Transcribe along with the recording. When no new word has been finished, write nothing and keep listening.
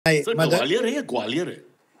Sir Gwalior है या ग्वालियर है?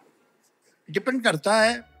 डिपेंड करता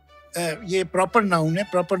है, ये प्रॉपर नाउन है,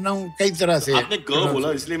 प्रॉपर नाउन कई तरह से। आपने ग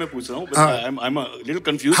बोला इसलिए मैं पूछ रहा हूँ, I am a little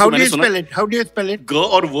confused. How do you spell it? How do you spell it? ग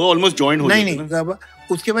और वो ऑलमोस्ट जॉइन हो जाते हैं। नहीं,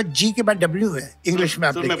 उसके बाद जी के बाद डब्ल्यू है इंग्लिश में।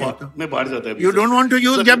 आप लिखते हैं तो मैं बाहर जाता है। You don't want to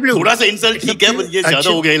use W. थोड़ा सा इंसल्ट ठीक है, ये ज्यादा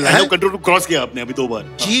हो गया। लाइन ऑफ कंट्रोल क्रॉस किया आपने अभी 2 बार।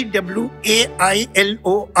 GWAILOR।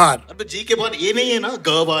 अब जी के बाद ये नहीं है ना,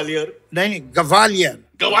 गवालियर? नहीं,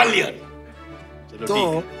 गवालियर।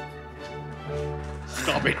 तो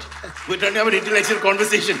stop it. We're trying to have an intellectual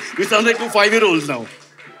conversation. We sound like 2 5-year-olds now.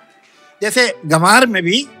 जैसे गंवार में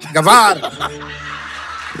भी गवार,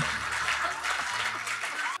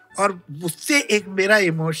 और उससे एक मेरा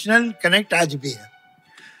इमोशनल कनेक्ट आज भी है।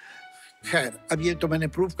 खैर, अब ये तो मैंने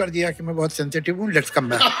प्रूव कर दिया कि मैं बहुत सेंसिटिव हूँ। Let's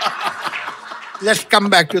come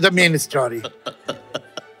back to the main story.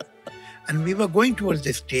 And we were going towards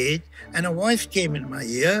the stage and a voice came in my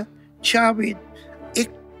ear, Javed, एक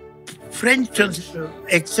फ्रेंच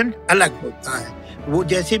एक्सेंट अलग होता है, वो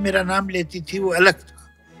जैसे मेरा नाम लेती थी वो अलग था।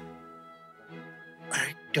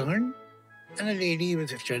 I turned and a lady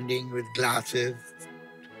was standing with glasses.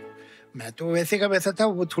 मैं तो वैसे का वैसा था,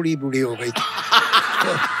 वो थोड़ी बूढ़ी हो गई थी।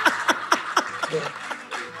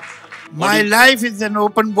 My life is an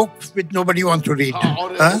open book which nobody wants to read.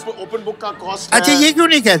 Open book का कॉस्ट। अच्छा, ये क्यों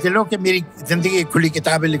नहीं कहते लोग कि मेरी जिंदगी एक खुली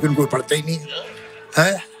किताब है लेकिन कोई पढ़ता ही नहीं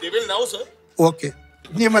है? They will now, sir. Okay,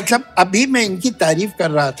 ये मतलब अभी मैं इनकी तारीफ कर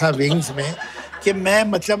रहा था विंग्स में कि मैं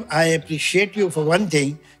मतलब I appreciate you for one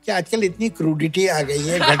thing कि आजकल इतनी क्रूडिटी आ गई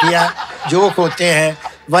है, घटिया जोक होते हैं,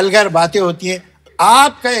 वल्गर बातें होती हैं।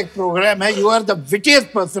 आपका एक प्रोग्राम है, you are the wittiest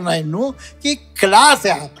person I know, कि क्लास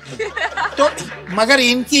है आप में। तो मगर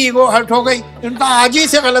इनकी ईगो हर्ट हो गई, इनका आज ही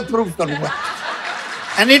से गलत प्रूफ करूंगा।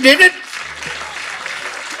 And he did it.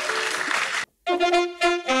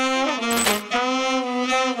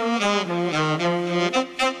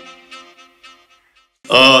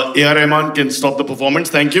 A.R. Rahman can stop the performance.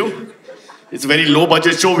 Thank you. It's a very low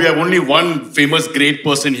budget show. We have only one famous great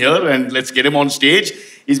person here, and let's get him on stage.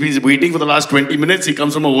 He's been waiting for the last 20 minutes. He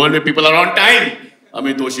comes from a world where people are on time.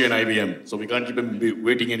 Amit Doshi and IBM. So we can't keep him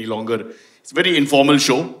waiting any longer. It's a very informal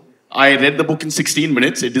show. I read the book in 16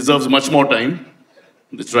 minutes. It deserves much more time.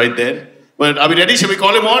 It's right there. But are we ready? Shall we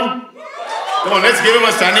call him on? Come on, let's give him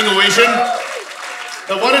a standing ovation.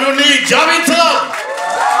 The one and only Javed Saab.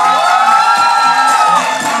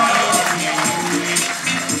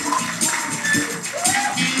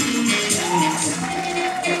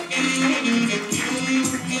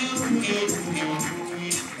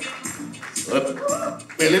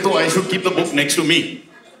 पहले तो I should keep the book next to me.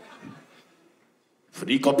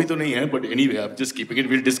 Free copy तो नहीं है, but anyway, I'm just keeping it.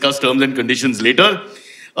 We'll discuss terms and conditions later.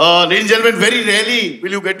 Ladies and gentlemen, very rarely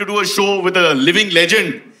will you get to do a show with a living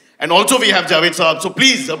legend. And also we have Javed Saab. So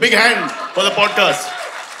please, a big hand for the podcast.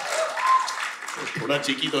 थोड़ा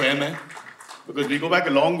cheeky तो है मैं. Because we go back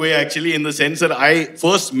a long way actually, in the sense that I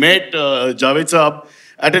first met Javed Saab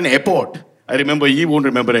at an airport. I remember, he won't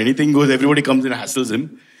remember anything because everybody comes and hassles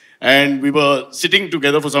him. And we were sitting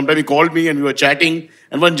together for some time. He called me and we were chatting.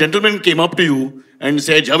 And one gentleman came up to you and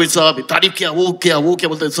said, Javed Saab, तारीफ किया, वो क्या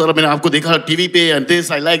बोलते हैं, sir मैंने आपको देखा TV पे, and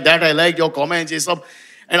this, I like that, I like your comments, ये सब.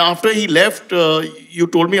 And after he left, you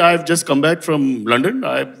told me, I've just come back from London.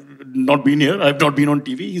 I've not been here. I've not been on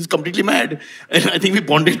TV. He's completely mad. And I think we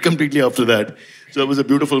bonded completely after that. So it was a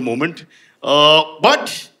beautiful moment.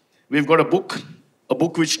 But we've got a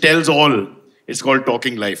book which tells all. It's called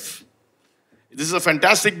Talking Life. This is a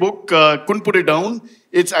fantastic book. Couldn't put it down.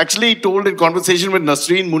 It's actually told in conversation with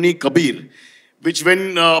Nasreen Muni Kabir, which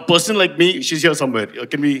when a person like me, she's here somewhere.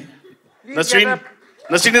 Can we? Nasreen?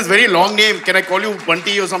 Nasreen is a very long name. Can I call you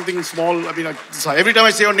Bunty or something small? I mean, every time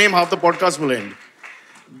I say your name, half the podcast will end.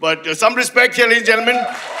 But some respect here, ladies and gentlemen.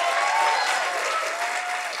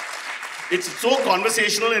 It's so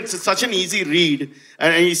conversational. It's such an easy read,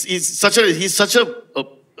 and he's such a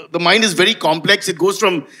the mind is very complex. It goes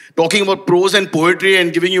from talking about prose and poetry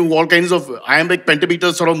and giving you all kinds of iambic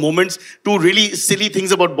pentameter sort of moments to really silly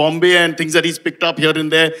things about Bombay and things that he's picked up here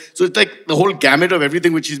and there. So it's like the whole gamut of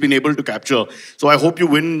everything which he's been able to capture. So I hope you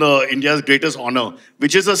win India's greatest honor,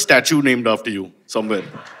 which is a statue named after you somewhere.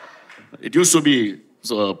 It used to be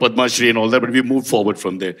Padma Shri and all that, but we moved forward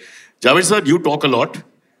from there. Javed sir, you talk a lot,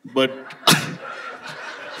 but...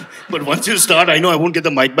 But once you start, I know I won't get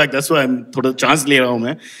the mic back. That's why I'm thoda chance le raha hu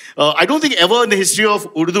main. I don't think ever in the history of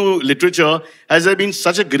Urdu literature has there been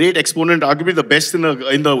such a great exponent, arguably the best in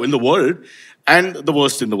the world and the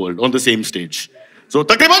worst in the world on the same stage. So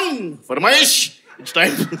takriban, farmaish, it's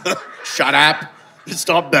time. Shut up.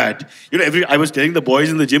 Stop that. You know, I was telling the boys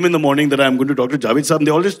in the gym in the morning that I'm going to talk to Javed Saab, and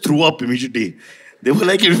they all just threw up immediately. They were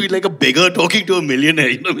like, it would be like a beggar talking to a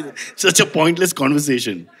millionaire. Such a pointless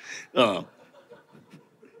conversation. Uh,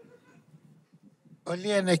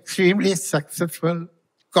 Only an extremely successful,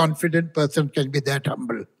 confident person can be that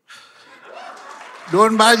humble.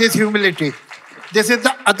 Don't buy this humility. This is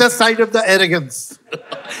the other side of the arrogance.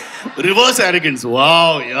 Reverse arrogance.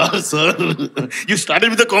 Wow, yeah, sir. You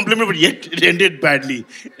started with a compliment, but yet it ended badly.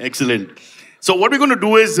 Excellent. So what we're going to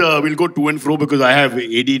do is we'll go to and fro because I have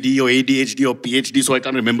ADD or ADHD or PhD, so I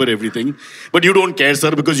can't remember everything. But you don't care,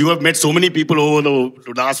 sir, because you have met so many people over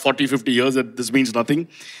the last 40, 50 years that this means nothing.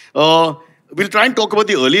 We'll try and talk about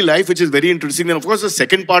the early life, which is very interesting. And of course, the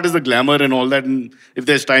second part is the glamour and all that. And if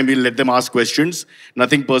there's time, we'll let them ask questions.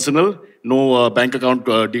 Nothing personal. No bank account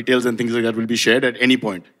details and things like that will be shared at any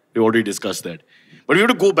point. We already discussed that. But we have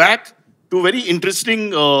to go back to a very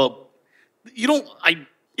interesting,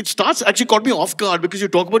 it starts actually caught me off guard because you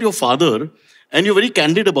talk about your father and you're very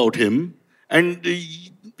candid about him. And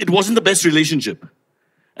it wasn't the best relationship.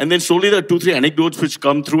 And then slowly there are 2, 3 anecdotes which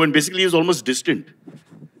come through and basically he's almost distant.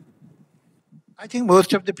 I think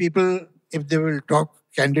most of the people, if they will talk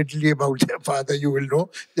candidly about their father, you will know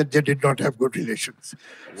that they did not have good relations.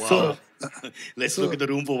 Wow. So, Let's look at the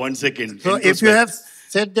room for 1 second. so if you have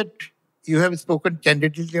said that you have spoken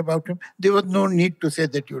candidly about him, there was no need to say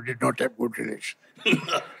that you did not have good relations.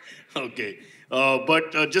 Okay.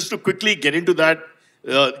 But just to quickly get into that,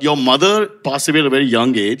 your mother passed away at a very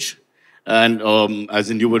young age. And as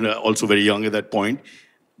in you were also very young at that point.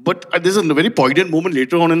 But there's a very poignant moment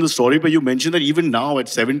later on in the story where you mentioned that even now at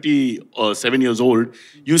 77 years old,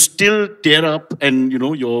 you still tear up and,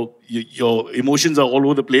 your emotions are all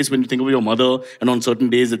over the place when you think of your mother and on certain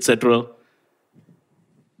days, etc.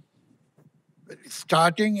 It's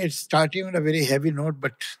starting on a very heavy note,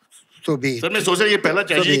 but so be it. Sir मैं सोच रहा ये पहला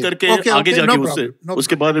tragedy करके Okay, आगे जाके no उससे problem, no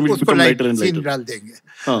उसके बाद problem. we उसको become lighter and scene lighter. डाल देंगे.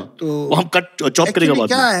 हाँ. तो वो हम कट चॉप करेगा actually बाद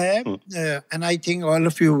क्या में. है, and I think all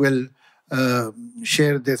of you will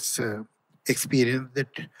share this experience that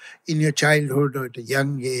in your childhood or at a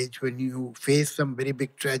young age, when you face some very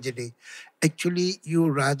big tragedy, actually you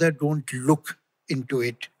rather don't look into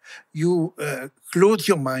it. You close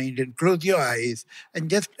your mind and close your eyes and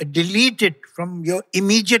just delete it from your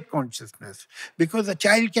immediate consciousness because a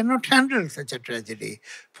child cannot handle such a tragedy.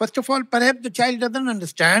 First of all, perhaps the child doesn't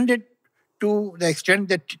understand it to the extent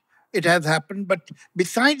that it has happened, but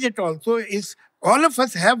besides it also is all of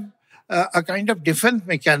us have a kind of defense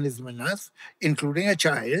mechanism in us, including a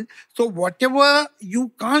child. So whatever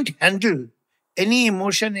you can't handle, any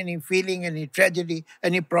emotion, any feeling, any tragedy,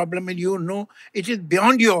 any problem, and it is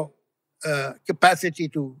beyond your capacity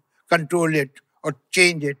to control it or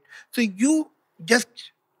change it. So you just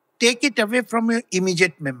take it away from your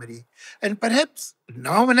immediate memory. And perhaps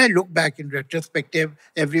now when I look back in retrospective,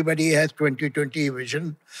 everybody has 20/20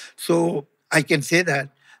 vision. So I can say that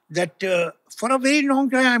for a very long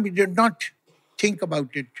time, I did not think about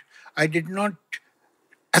it. I did not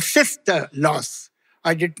assess the loss.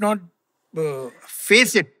 I did not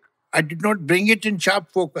face it. I did not bring it in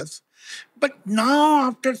sharp focus. But now,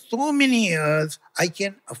 after so many years, I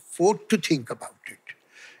can afford to think about it.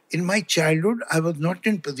 In my childhood, I was not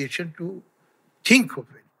in position to think of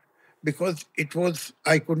it because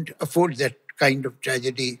I couldn't afford that kind of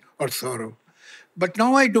tragedy or sorrow. But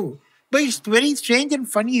now I do. But it's very strange and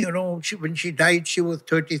funny, when she died, she was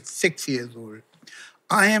 36 years old.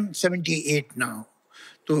 I am 78 now.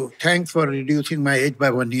 So thanks for reducing my age by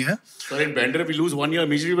 1 year. So in Bandra, if we lose 1 year,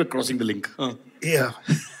 immediately we're crossing the link. Yeah.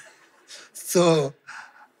 So,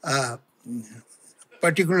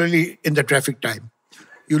 particularly in the traffic time,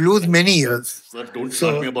 you lose many years. Sir, don't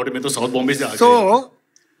start me about it. मैं तो South Bombay से आ गया. So,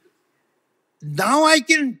 now I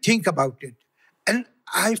can think about it. And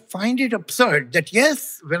I find it absurd that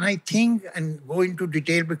yes, when I think and go into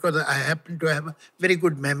detail because I happen to have a very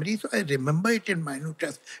good memory, so I remember it in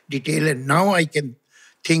minute detail and now I can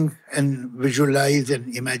think and visualize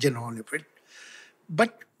and imagine all of it.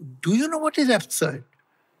 But do you know what is absurd?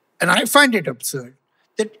 And I find it absurd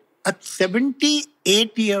that a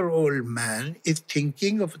 78-year-old man is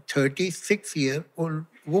thinking of a 36-year-old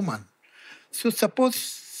woman. So suppose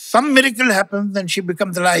some miracle happens and she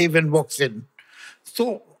becomes alive and walks in.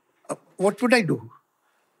 So what would I do?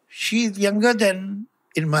 She is younger than,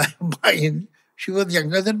 in my mind, she was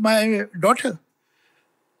younger than my daughter.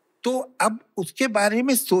 तो अब उसके बारे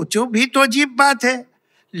में सोचो भी तो अजीब बात है.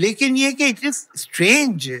 लेकिन ये कि it is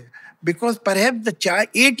strange because perhaps the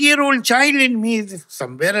 8-year-old child in me is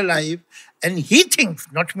somewhere alive and he thinks,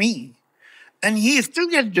 not me. And he still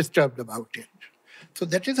gets disturbed about it. So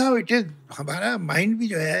that is how it is. हमारा mind भी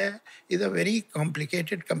जो है is a very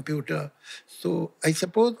complicated computer. So I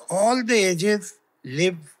suppose all the ages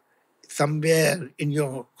live somewhere in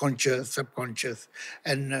your conscious, subconscious.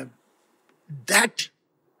 And that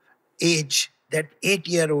age, that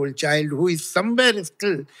 8-year-old child who is somewhere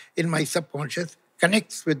still in my subconscious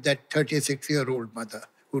connects with that 36-year-old mother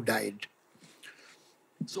who died.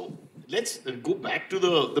 So let's go back to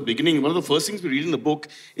the beginning. One of the first things we read in the book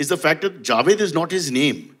is the fact that Javed is not his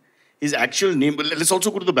name. His actual name. But let's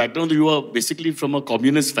also go to the background. You are basically from a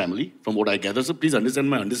communist family, from what I gather. So please understand,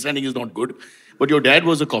 my understanding is not good. But your dad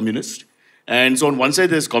was a communist. And so on one side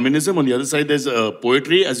there's communism, on the other side there's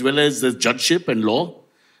poetry, as well as there's judgeship and law.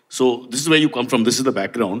 So this is where you come from. This is the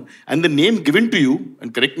background. And the name given to you,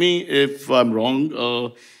 and correct me if I'm wrong,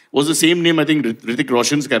 was the same name, I think, Hrithik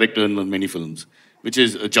Roshan's character in many films, which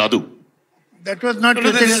is Jadoo. That was not.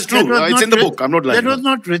 No, this is true. It's in the book. I'm not lying. That was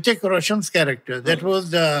not Hrithik Roshan's character. That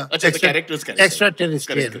was the the character's character.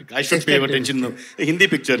 Extraterrestrial. Correct. I should pay attention. Hindi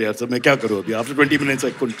picture, yaar. So, मैं क्या करूँ अभी? After 20 minutes,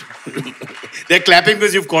 I couldn't. They're clapping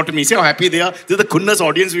because you've caught me. See how happy they are. This is the Khunnas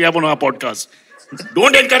audience we have on our podcast.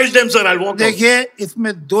 Don't encourage them, sir. I'll walk. देखिए,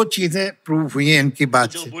 इसमें दो चीजें prove हुई हैं इनकी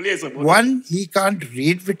बात से. बोलिए sir. One, he can't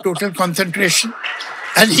read with total concentration,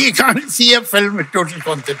 and he can't see a film with total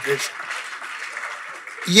concentration.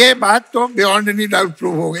 ये बात तो बियॉन्ड एनी डाउट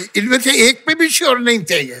प्रूव हो गई. इनमें से एक पे भी श्योर नहीं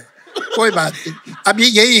थे ये. कोई बात नहीं. अभी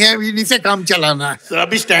यही है, इन्हीं से काम चलाना है. सर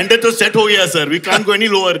अभी स्टैंडर्ड तो सेट हो गया sir. We can't go any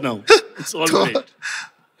lower now. It's all right.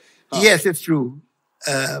 Yes, it's true.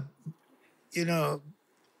 You know,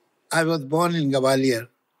 I was born in Gwalior.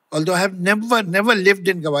 Although I have never lived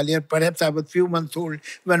in Gwalior. Perhaps I was few months old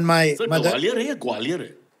when my mother. Gwalior है या ग्वालियर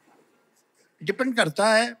है? Depend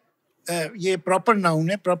करता है. ये proper noun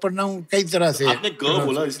है. Proper noun कई तरह से. आपने ग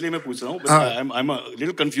बोला इसलिए मैं पूछ रहा हूँ. I'm a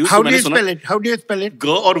little confused. How do you spell it? How do you spell it? ग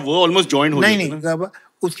और वो almost join हो जाते हैं. नहीं.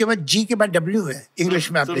 उसके बाद जी के बाद W है.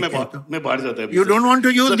 इंग्लिश में आप लिखते हैं तो. मैं बाहर जाता है. You don't want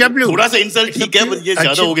to use W. थोड़ा सा इंसल्ट ठीक है, पर ये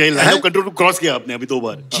ज्यादा हो गया. लाइन ऑफ कंट्रोल को क्रॉस किया आपने अभी 2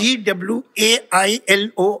 बार. GWAILOR.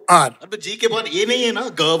 अब जी के बाद ये नहीं है ना?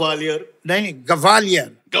 ग्वालियर. नहीं,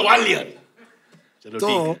 ग्वालियर. चलो ठीक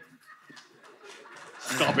है.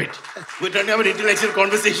 Stop it. We're trying to have an intellectual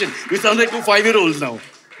conversation. We sound like 2 5-year-olds now.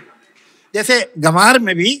 जैसे गवार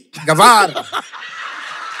में भी गवार.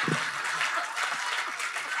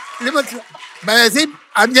 मैं ऐसे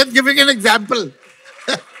I'm just giving an example.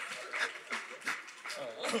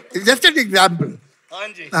 It's just an example. हाँ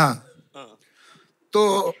जी. हाँ. तो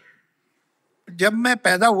जब मैं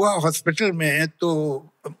पैदा हुआ हॉस्पिटल में तो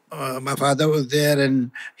my father was there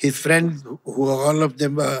and his friends who all of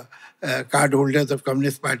them were card holders of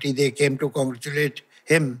Communist Party, they came to congratulate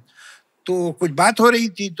him. तो कुछ बात हो रही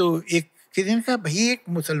थी तो एक किसी ने कहा भाई एक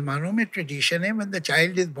मुसलमानों में ट्रेडिशन है when the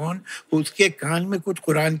child is born उसके कान में कुछ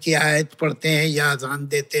कुरान की आयत पढ़ते हैं या अजान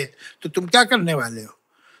देते हैं, तो तुम क्या करने वाले हो?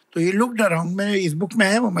 तो he looked around. मैंने इस बुक में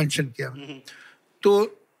है वो मेंशन किया. तो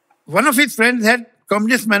one of his friends had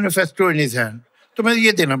Communist Manifesto in his hand. तो मैं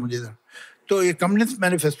ये देना मुझे था. तो ये कम्युनिस्ट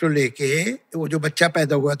मैनिफेस्टो लेके वो जो बच्चा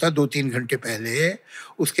पैदा हुआ था 2-3 घंटे पहले,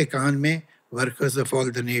 उसके कान में workers of all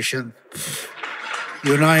the nation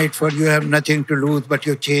unite for you have nothing to lose but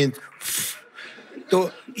your change.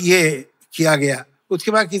 तो ये किया गया.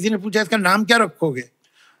 उसके बाद किसी ने पूछा इसका नाम क्या रखोगे?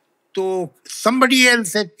 तो somebody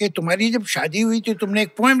else said कि तुम्हारी जब शादी हुई थी तुमने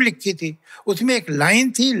एक पोएम लिखी थी, उसमें एक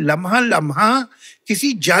लाइन थी लम्हा लम्हा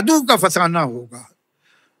किसी जादू का फसाना होगा.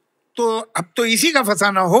 तो अब तो इसी का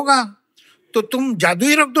फसाना होगा, तो तुम जादू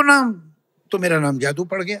ही रख दो नाम. तो मेरा नाम जादू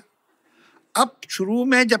पड़ गया. अब शुरू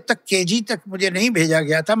में जब तक केजी तक मुझे नहीं भेजा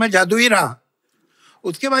गया था मैं जादू ही रहा.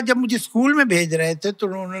 उसके बाद जब मुझे स्कूल में भेज रहे थे तो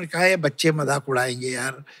उन्होंने कहा ये बच्चे मजाक उड़ाएंगे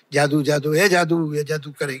यार, जादू जादू ये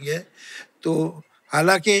जादू करेंगे. तो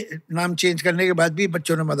हालांकि नाम चेंज करने के बाद भी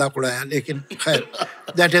बच्चों ने मजाक उड़ाया, लेकिन खैर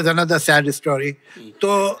that is another sad story.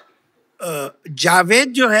 तो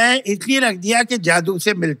जावेद जो है इसलिए रख दिया कि जादू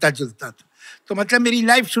से मिलता जुलता था. तो मतलब मेरी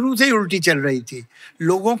लाइफ शुरू से ही उल्टी चल रही थी.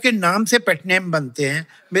 लोगों के नाम से पेटनेम बनते हैं,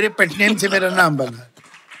 मेरे पेटनेम से मेरा नाम बना.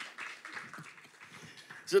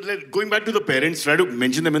 So going back to the parents, try to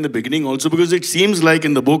mention them in the beginning also, because it seems like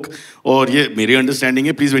in the book, or yeah, मेरी understanding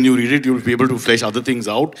है, please when you read it, you'll be able to flesh other things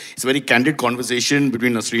out. It's a very candid conversation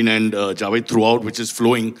between Nasreen and Javed throughout, which is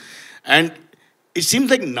flowing. And it seems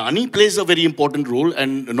like Nani plays a very important role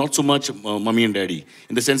and not so much mummy and daddy.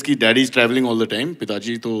 In the sense that daddy is traveling all the time,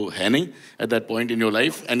 Pitaji to hai nahi at that point in your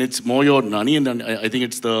life, and it's more your Nani and then I think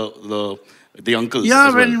it's the uncles. Yeah,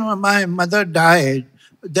 as well. when my mother died,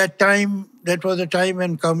 that was a time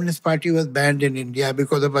when Communist Party was banned in India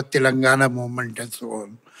because of a Telangana movement and so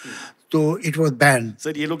on. So it was banned.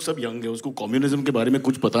 Sir, ये लोग सब young है, उसको communism के बारे में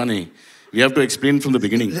कुछ पता नहीं. We have to explain from the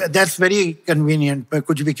beginning. That's very convenient. मैं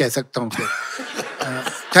कुछ भी कह सकता हूँ फिर.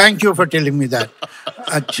 Thank you for telling me that.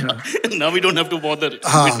 अच्छा. Now we don't have to bother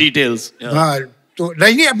with details. हाँ, तो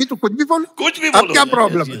नहीं अभी तो कुछ भी बोलो, कुछ भी अब बोलो, क्या yes,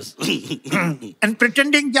 प्रॉब्लम yes, है? एंड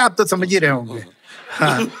प्रिटेंडिंग क्या, आप तो समझ ही रहे होंगे.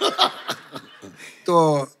 हाँ.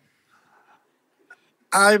 तो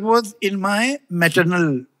I was in my maternal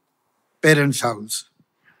parents' house,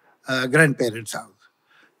 grandparents' house.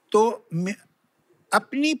 तो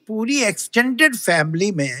अपनी पूरी extended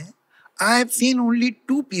family में I have seen only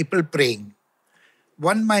 2 people praying.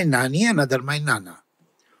 One my nani, another my nana.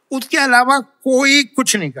 उसके अलावा कोई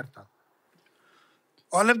कुछ नहीं करता.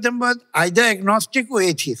 All of them were either agnostic or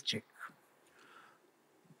atheistic.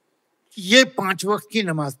 ये 5 वक्त की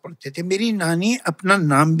नमाज पढ़ते थे. मेरी नानी अपना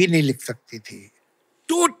नाम भी नहीं लिख सकती थी.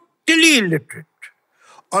 Totally illiterate.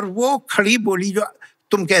 और वो खड़ी बोली जो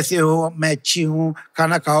तुम कैसे हो, मैं अच्छी हूँ,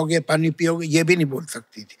 खाना खाओगे, पानी पियोगे, ये भी नहीं बोल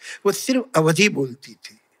सकती थी. वो सिर्फ अवधी बोलती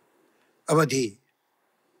थी. अवधी.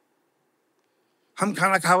 हम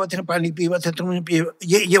खाना खावत हैं, पानी पीवत है, तुमने पियो,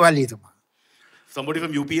 ये वाली तुम. Somebody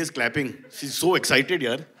from UP is clapping. She's so excited,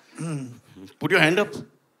 yaar. Put your hand up.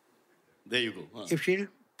 There you go. If she'll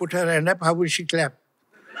put her hand up, how will she clap?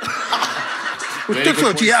 कुछ Very तो good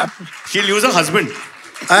सोचिए point. आप. She'll use her husband.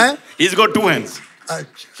 हाँ? He's got 2 hands.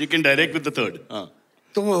 अच्छा. She can direct with the third.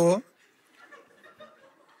 तो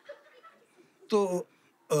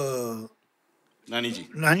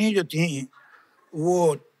नानी जो थी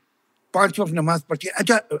वो 5 वक्त नमाज पढ़ती.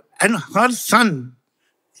 अच्छा. And her sun,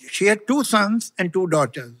 she had 2 sons and 2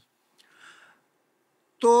 daughters.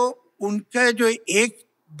 तो उनका जो एक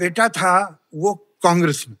बेटा था वो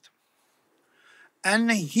कांग्रेस में था.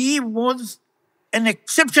 And he was an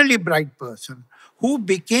exceptionally bright person who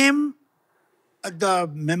became the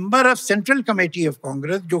member of Central Committee of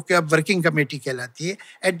Congress, जो कि अब वर्किंग कमेटी कहलाती है,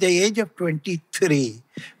 at the age of 23.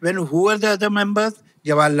 When who were the other members?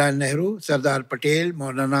 Jawaharlal Nehru, Sardar Patel,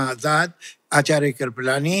 Maulana Azad, Acharya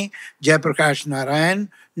Kripalani, Jayaprakash Narayan,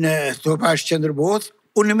 Subhash Chandra Bose.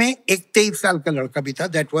 उनमें एक 23 साल का लड़का भी था.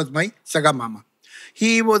 That was my सगा मामा.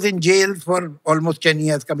 He was in jail for almost 10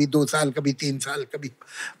 years, कभी 2 साल, कभी 3 साल, कभी.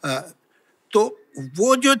 तो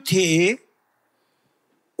वो जो थे,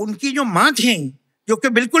 उनकी जो माँ थी, जो कि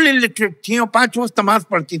बिल्कुल इलिटरेट थी और 5 वक्त नमाज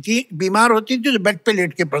पढ़ती थी, बीमार होती थी तो बेड पे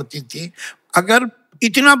लेट के पढ़ती थी. अगर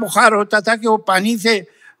इतना बुखार होता था कि वो पानी से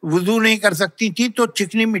वुजू नहीं कर सकती थी तो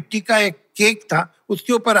चिकनी मिट्टी का एक केक था,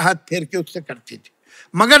 उसके ऊपर हाथ फेर के उससे करती थी,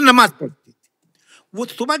 मगर नमाज पढ़ती थी. वो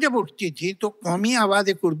सुबह जब उठती थी तो कौमी आवाज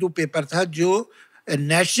एक उर्दू पेपर था जो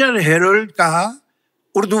नेशनल हेरोल्ड का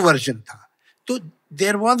उर्दू वर्जन था. तो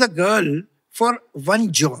there was a girl for one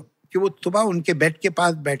job कि वो सुबह उनके बेड के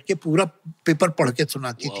पास बैठ के पूरा पेपर पढ़ के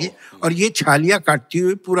सुनाती थी और ये छालियां काटती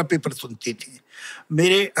हुई पूरा पेपर सुनती थी.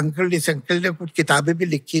 मेरे अंकल, इस अंकल ने कुछ किताबें भी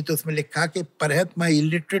लिखी तो उसमें लिखा कि perhaps my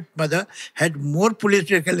illiterate mother had more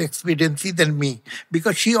political experience than me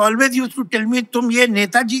because she always used to tell me तुम ये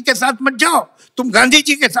नेताजी के साथ मत जाओ, तुम गांधी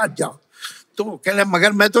जी के साथ जाओ. तो कह रहे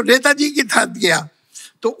मगर मैं तो नेताजी के साथ गया.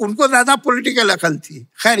 तो उनको ज्यादा पॉलिटिकल अकल थी.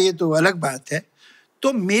 खैर ये तो अलग बात है.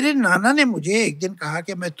 तो मेरे नाना ने मुझे एक दिन कहा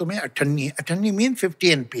कि मैं तुम्हें 58 मीन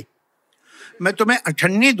 50 NP, मैं तुम्हें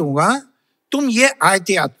 58 दूंगा, तुम ये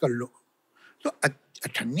आयतें याद कर लो. तो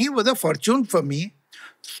 58 was a Fortune for me.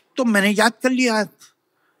 तो मैंने याद कर लिया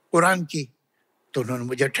कुरान की, तो उन्होंने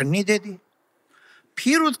मुझे 58 दे दी.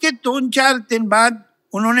 फिर उसके 2-4 दिन बाद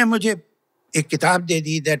उन्होंने मुझे एक किताब दे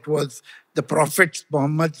दी, that was the profit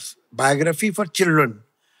Mohammad biography for children.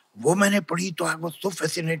 वो मैंने पढ़ी तो I was so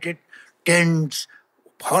fascinated. Tents,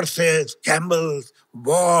 horses, camels,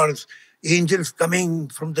 wars, angels coming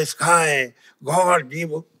from the sky, God.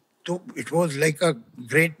 So it was like a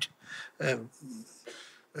great.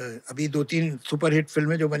 अभी 2-3 सुपर हिट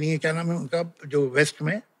फिल्में जो बनी है, क्या नाम है उनका, जो वेस्ट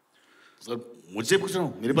में. सर मुझसे पूछ रहा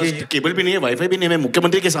हूँ, मेरे पास केबल भी नहीं है, वाईफाई भी नहीं है, मैं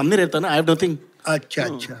मुख्यमंत्री के सामने रहता ना. I have nothing. अच्छा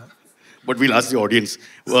अच्छा. But we'll ask the audience,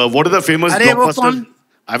 what are the famous blockbuster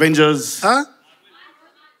Avengers?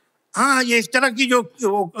 हाँ ये इस तरह की जो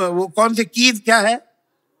वो कौन से कीज क्या है,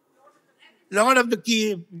 लॉर्ड ऑफ द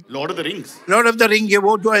रिंग. ये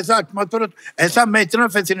वो जो ऐसा मतलब ऐसा मैं इतना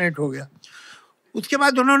फैसिनेट हो गया. उसके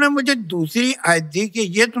बाद उन्होंने मुझे दूसरी आयत दी कि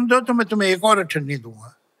ये तुम दो तो मैं तुम्हें एक और 58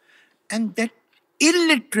 दूंगा. And that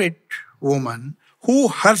illiterate woman who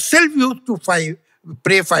herself used to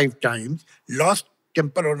pray 5 times lost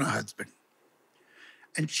temper on her husband.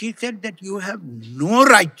 And she said that you have no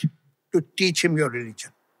right to teach him your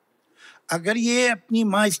religion. अगर ये अपनी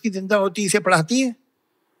माँ इसकी जिंदा होती इसे पढ़ाती है,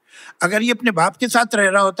 अगर ये अपने बाप के साथ रह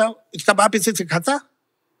रहा होता इसका बाप इसे सिखाता.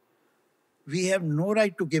 We have no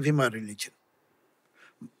right to give him a religion.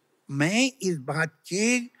 मैं इस बात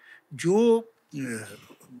के जो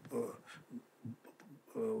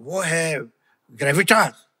वो है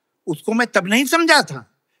ग्रेविटास, उसको मैं तब नहीं समझा था.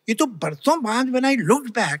 ये तो बरसों बाद when I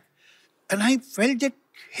looked back and I felt that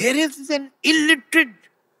here is an illiterate,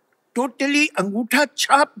 totally अंगूठा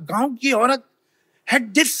छाप गांव की औरत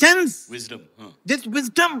had this sense, this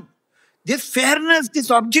wisdom, this fairness,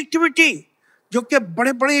 this objectivity, जो कि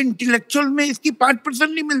बड़े बड़े इंटेलेक्चुअल में इसकी 5%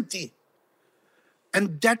 नहीं मिलती.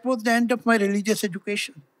 And that was the end of my religious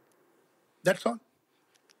education. That's all.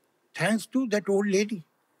 Thanks to that old lady.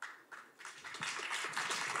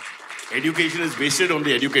 Education is based on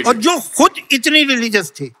the education. और जो खुद इतनी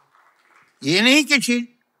रिलीजियस थी, ये नहीं कि she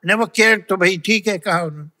never cared, तो भाई ठीक है कहा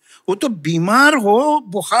उन्होंने. वो तो बीमार हो,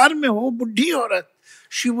 बुखार में हो, बुढ़ी औरत,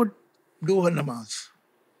 she would do her namaz.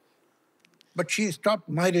 But she stopped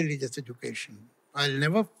my religious education. I'll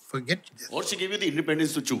never forget this. Or she gave you the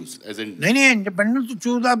independence to choose, as in. नहीं, independence to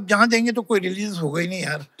choose आप जहाँ देंगे तो कोई religious होगा ही नहीं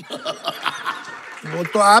यार. वो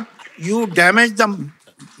तो आप you damage the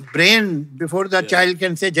brain before the child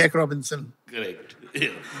can say Jack Robinson. Correct. Yeah.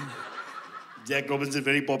 Jack Robinson is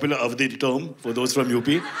very popular Avdi term for those from UP.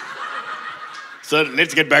 Sir,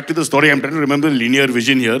 let's get back to the story. I'm trying to remember the linear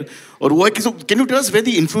vision here. Or what? So can you tell us where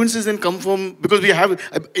the influences then come from? Because we have,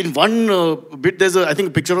 in one bit, there's I think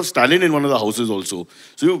a picture of Stalin in one of the houses also.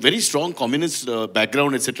 So you have very strong communist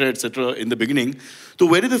background, etc., in the beginning. So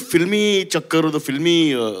where did the filmy chakkar or the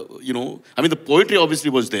filmy, I mean, the poetry obviously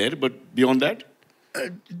was there, but beyond that?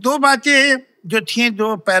 दो बातें जो थी,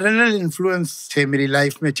 दो parallel influence थे मेरी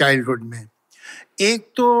life में childhood में.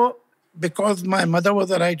 एक तो because my mother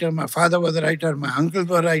was a writer, my father was a writer, my uncles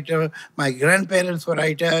were writer, my grandparents were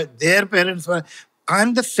writer, their parents were.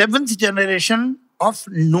 I'm the 7th generation of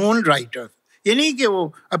known writers. ये नहीं कि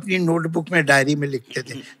वो अपनी notebook में diary में लिखते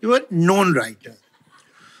थे. They were known writers.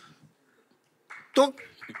 तो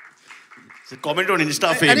comment on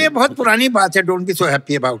Insta fame. अरे बहुत पुरानी बात है. Don't be so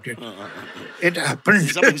happy about it. It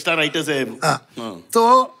happened. सब Insta writers है.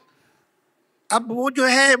 तो अब वो जो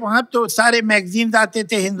है वहाँ तो सारे मैगजीन्स आते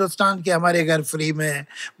थे हिंदुस्तान के हमारे घर फ्री में.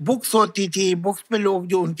 बुक्स होती थी. बुक्स पे लोग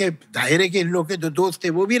जो उनके दायरे के लोग के जो दोस्त थे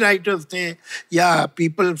वो भी राइटर्स थे या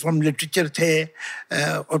पीपल फ्रॉम लिटरेचर थे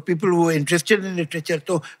और पीपल वो इंटरेस्टेड इन लिटरेचर.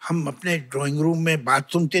 तो हम अपने ड्राइंग रूम में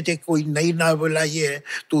बात सुनते थे. कोई नई नावल आई है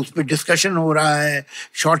तो उस पर डिस्कशन हो रहा है.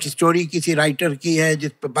 शॉर्ट स्टोरी किसी राइटर की है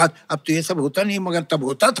जिस पर बात. अब तो ये सब होता नहीं मगर तब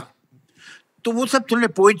होता था. तो वो सब थोड़े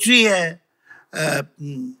पोइट्री है.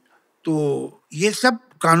 तो ये सब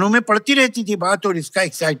कानों में पड़ती रहती थी बात और इसका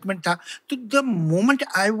एक्साइटमेंट था. तो the moment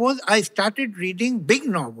I started reading big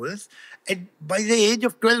novels by the age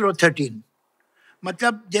of 12 और 13.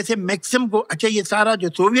 मतलब जैसे मैक्सिम को, अच्छा ये सारा जो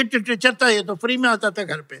सोवियत लिटरेचर था ये तो फ्री में आता था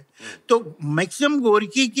घर पे. तो मैक्सिम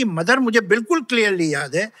गोर्की की मदर मुझे बिल्कुल क्लियरली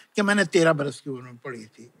याद है कि मैंने 13 बरस की उम्र में पढ़ी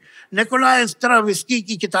थी. निकोलाई स्त्राविस्की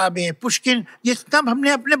की किताबें, पुष्किन, ये सब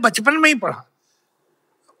हमने अपने बचपन में ही पढ़ा.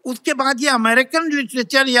 उसके बाद ये अमेरिकन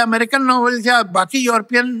लिटरेचर या अमेरिकन नॉवेल्स या बाकी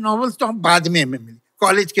यूरोपियन नॉवेल्स तो हम बाद में हमें मिले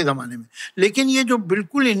कॉलेज के ज़माने में. लेकिन ये जो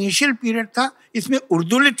बिल्कुल इनिशियल पीरियड था इसमें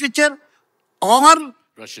उर्दू लिटरेचर और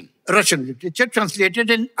Russian literature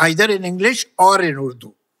translated in either in English और इन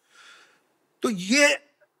उर्दू. तो ये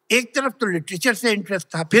एक तरफ तो लिटरेचर से इंटरेस्ट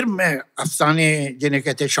था. फिर मैं अफसाने जिन्हें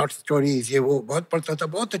कहते हैं शॉर्ट स्टोरीज, ये वो बहुत पढ़ता था.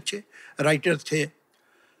 बहुत अच्छे राइटर्स थे.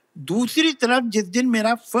 दूसरी तरफ जिस दिन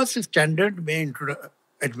मेरा फर्स्ट स्टैंडर्ड में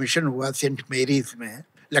एडमिशन हुआ सेंट मेरीज में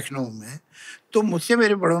लखनऊ में, तो मुझसे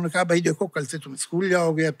मेरे बड़ों ने कहा भाई देखो कल से तुम स्कूल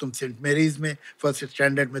जाओगे, अब तुम सेंट मेरीज में फर्स्ट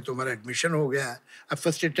स्टैंडर्ड में तुम्हारा एडमिशन हो गया है. अब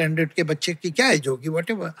फर्स्ट स्टैंडर्ड के बच्चे की क्या एज होगी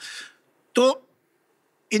व्हाटएवर. तो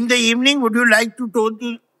in the evening would you like to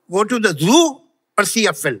go to the zoo और सी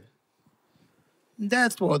a film.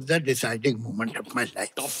 That was the deciding moment of my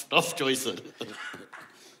life. Tough choice, sir.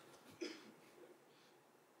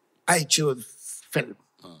 I chose film.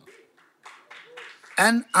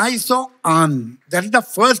 And I saw An. That is the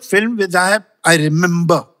first film which I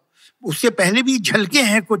remember. उससे पहले भी झलके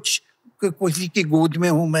हैं कुछ, किसी की गोद में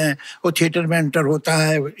हूँ मैं, वो थिएटर में एंटर होता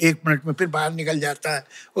है 1 मिनट में फिर बाहर निकल जाता है.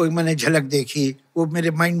 वो मैंने झलक देखी, वो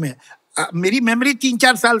मेरे माइंड में. मेरी मेमोरी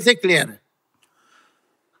 3-4 साल से क्लियर है.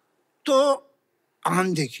 तो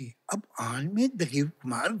आन देखी. अब आन में दिलीप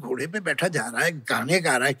कुमार घोड़े पे बैठा जा रहा है, गाने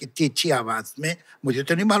गा रहा है कितनी अच्छी आवाज में. मुझे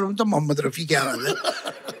तो नहीं मालूम था मोहम्मद रफी की आवाज है.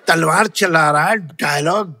 तलवार चला रहा है,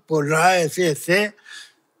 डायलॉग बोल रहा है ऐसे ऐसे.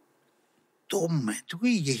 तो मैं तो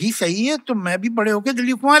यही सही है, तो मैं भी बड़े होके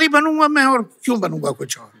दिलीप कुमार ही बनूंगा मैं, और क्यों बनूंगा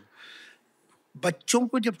कुछ और. बच्चों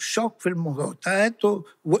को जब शौक फिल्मों का होता है तो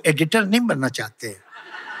वो एडिटर नहीं बनना चाहते.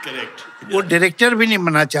 करेक्ट. वो डायरेक्टर भी नहीं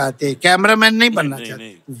बनना चाहते, कैमरामैन नहीं बनना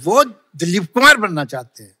चाहते. वो दिलीप कुमार बनना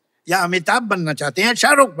चाहते हैं या अमिताभ बनना चाहते हैं या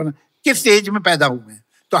शाहरुख बनना. किस एज में पैदा हुए हैं,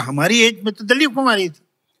 तो हमारी एज में तो दिलीप कुमार ही था.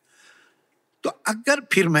 तो अगर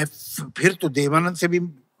फिर तो देवानंद से भी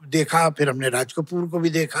देखा, फिर हमने राज कपूर को भी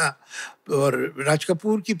देखा, और राज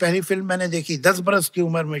कपूर की पहली फिल्म मैंने देखी 10 बरस की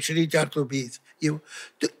उम्र में, श्री 420, ये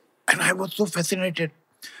तो, and I was so fascinated.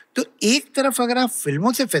 तो एक तरफ अगर आप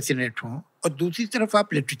फिल्मों से फैसिनेट हो और दूसरी तरफ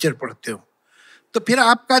आप लिटरेचर पढ़ते हो, तो फिर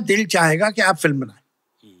आपका दिल चाहेगा कि आप फिल्म बनाएं।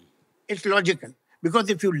 It's logical,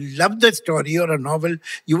 because if you love the story और a novel,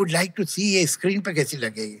 you would like to सी ये स्क्रीन पर कैसी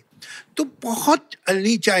लगेगी। तो बहुत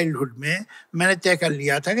अर्ली चाइल्डहुड में मैंने तय कर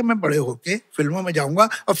लिया था कि मैं बड़े होके फिल्मों में जाऊंगा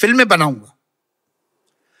और फिल्में बनाऊंगा,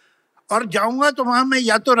 और जाऊंगा तो वहां मैं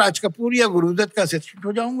या तो राज कपूर या गुरुदत्त का असिस्टेंट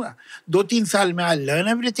हो जाऊंगा। 2-3 साल में I learn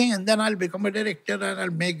everything and then I become a director and I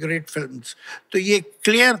make great films. तो ये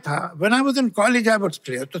क्लियर था। When I was in college I was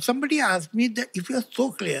clear. तो somebody asked me that if you are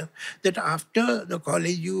so clear that after the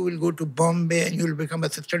college you will go to Bombay and you will become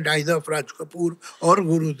assistant either of Raj Kapoor or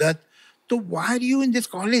Gurudutt, so why are you in this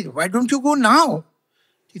college? Why don't you go now?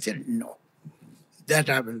 He said, no, that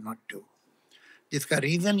I will not do. जिसका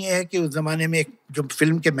reason ये है कि उस ज़माने में जो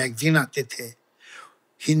film के magazine आते थे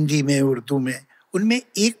हिंदी में, उर्दू में, उनमें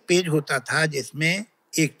एक पेज होता था जिसमें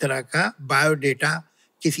एक तरह का बायोडेटा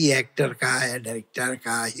किसी एक्टर का या डायरेक्टर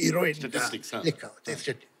का, हीरोइन का लिखा होता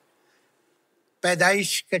है।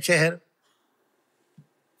 पैदाइश का शहर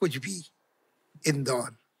कुछ भी,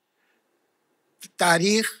 इंदौर,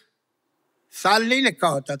 तारीख साल नहीं लिखा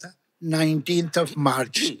होता था, 19th of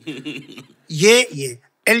March। ये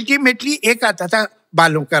अल्टीमेटली एक आता था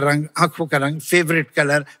बालों का रंग, आंखों का रंग, फेवरेट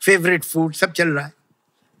कलर, फेवरेट फूड, सब चल रहा है।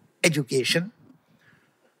 एजुकेशन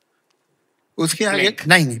उसके आगे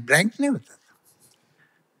नहीं, ब्लैंक नहीं होता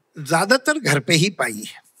था। ज्यादातर घर पे ही पाई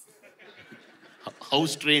है,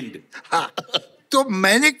 हाउस ट्रेंड। हाँ। तो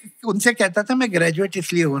मैंने उनसे कहता था मैं ग्रेजुएट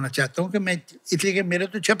इसलिए होना चाहता हूँ कि मैं, इसलिए कि मेरे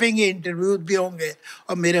तो छपेंगे, इंटरव्यूज भी होंगे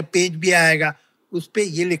और मेरा पेज भी आएगा, उस पे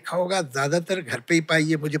ये लिखा होगा ज्यादातर घर पे ही पाई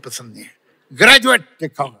है, मुझे पसंद नहीं है, ग्रेजुएट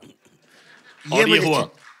लिखा होगा। और ये हुआ,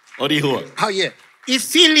 और ये हुआ। हाँ, ये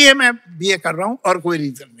इसीलिए मैं बीए कर रहा हूँ और कोई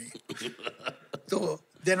रीजन नहीं। तो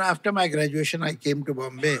then after my graduation I came to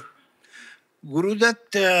Bombay.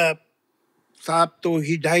 Gurudatt साहब तो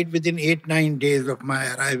he died with in 8-9 days of my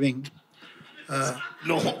arriving.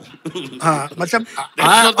 No, हाँ, मतलब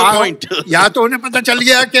या तो उन्हें पता चल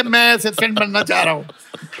गया कि मैं असिस्टेंट बनना चाह रहा हूँ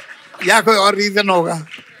या कोई और रीजन होगा।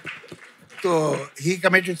 तो ही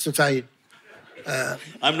committed suicide.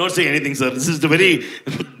 I'm not saying anything, sir. This is a very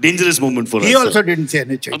dangerous moment for us. He also didn't say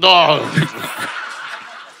anything. No.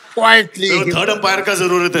 Quietly. So third umpire का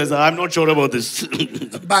जरूरत है, sir. I'm not sure about this.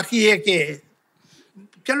 बाकी ये कि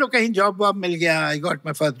चलो कहीं job वॉब मिल गया। I got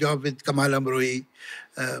my first job with Kamal Amrohi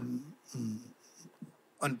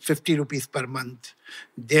on 50 rupees per month.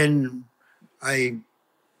 Then I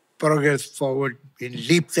progressed forward in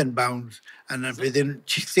leaps and bounds, and within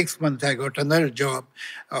 6 months I got another job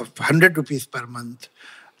of 100 rupees per month,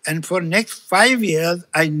 and for next 5 years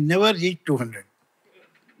I never reached 200.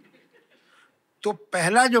 तो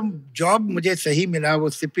पहला जो job मुझे सही मिला वो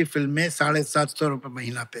CP film में 750 रुपये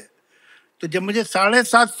महीना पे। तो जब मुझे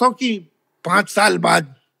 750 की 5 साल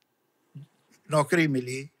बाद नौकरी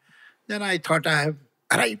मिली, then I thought I have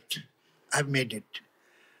arrived, I've made it.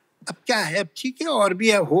 अब क्या है, अब ठीक है और भी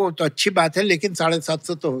है, हो तो अच्छी बात है, लेकिन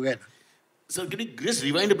 750 तो हो गए ना। Sir, can you just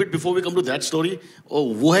rewind a bit before we come to that story?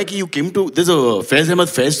 Oh, वो है कि you came to, there's a Faiz Ahmed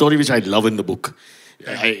Faiz story which I love in the book.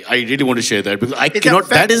 I really want to share that because I cannot.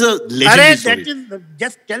 That is a legendary story.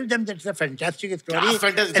 Just tell them that it's a fantastic story. Yeah,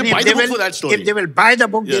 fantastic. And Buy the book for that story. If they will buy the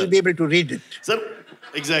book, they'll be able to read it. Sir,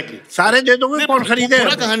 exactly. सारे दे दोगे, कौन खरीदे?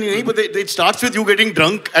 पूरा कहानी नहीं, but it starts with you getting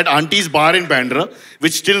drunk at Auntie's bar in Bandra,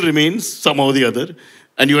 which still remains somehow or the other,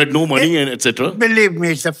 and you had no money and etc. Believe me,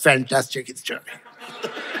 it's a fantastic story.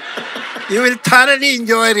 You will thoroughly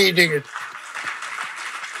enjoy reading it.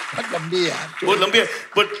 बहुत लंबी है, बहुत लंबी है,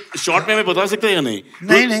 but short में मैं बता सकता है या नहीं?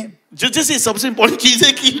 नहीं। Just सबसे important चीज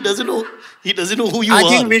है कि he doesn't know who you are. I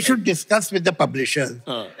think we should discuss with the publishers.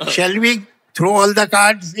 Shall we throw all the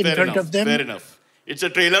cards in front of them? Fair enough. It's a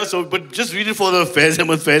trailer, so but just read it for the Faiz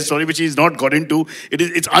Ahmed Faiz story, which he's not got into.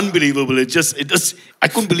 It's unbelievable. I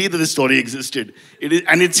couldn't believe that this story existed.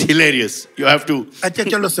 And it's hilarious. You have to. अच्छा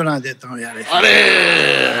चलो सुना देता हूँ यार। अरे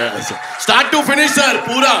start to finish sir,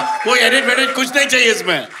 पूरा कोई edit कुछ नहीं चाहिए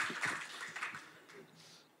इसमें.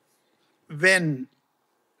 When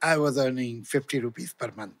I was earning 50 rupees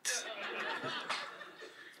per month,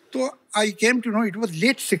 so I came to know it was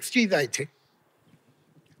late 60s, I think.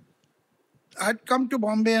 I had come to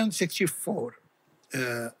Bombay on 64,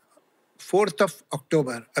 4th of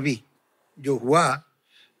October. अभी जो हुआ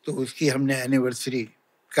तो उसकी हमने एनिवर्सरी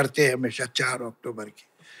करते हैं हमेशा 4 अक्टूबर की।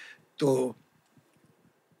 तो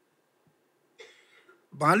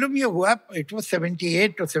मालूम ये हुआ, it was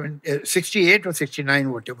 68 or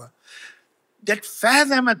 69 whatever. that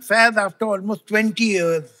Faiz Ahmed Faiz, after almost 20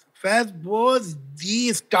 years, Faiz was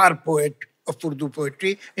the star poet of Urdu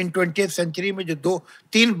poetry in 20th century में जो दो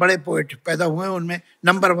तीन बड़े पोएट पैदा हुए हैं उनमें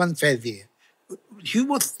नंबर वन फैज ही है. He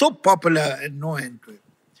was so popular and no end to him.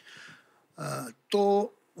 तो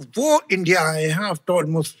वो इंडिया आए हैं आफ्टर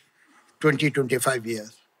ऑलमोस्ट 20-25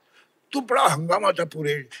 years. तो बड़ा हंगामा था,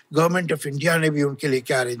 पूरे गवर्नमेंट ऑफ इंडिया ने भी उनके लिए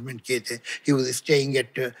क्या अरेंजमेंट किए थे. He was staying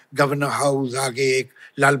at governor house. आगे एक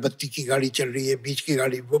लाल बत्ती की गाड़ी चल रही है, बीच की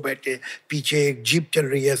गाड़ी वो बैठे, पीछे एक जीप चल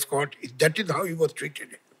रही है Scott. That is how he was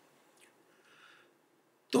treated.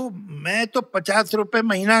 तो मैं तो 50 रुपए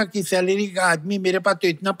महीना की सैलरी का आदमी, मेरे पास तो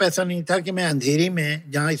इतना पैसा नहीं था कि मैं अंधेरी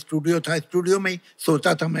में, जहाँ स्टूडियो था, स्टूडियो में ही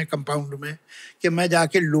सोता था मैं कंपाउंड में, कि मैं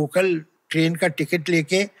जाके लोकल ट्रेन का टिकट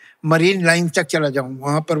लेके मरीन लाइन तक चला जाऊं.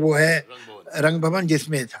 वहां पर वो है रंग भवन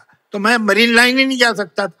जिसमें था, तो मैं मरीन लाइन ही नहीं जा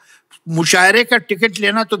सकता. मुशायरे का टिकट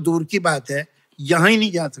लेना तो दूर की बात है, यहाँ ही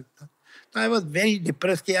नहीं जा सकता. तो आई वॉज वेरी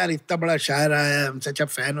डिप्रेस कि यार इतना बड़ा शायर आया है, I am such a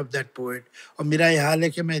fan of that poet, और मेरा ये हाल है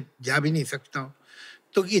कि मैं जा भी नहीं सकता हूँ.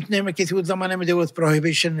 तो इतने में किसी उस ज़माने में देयर वाज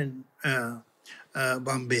प्रोहिबिशन इन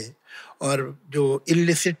बॉम्बे, और जो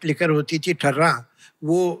इलिसिट लिकर होती थी ठर्रा,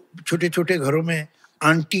 वो छोटे छोटे घरों में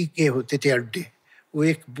आंटी के होते थे अड्डे. वो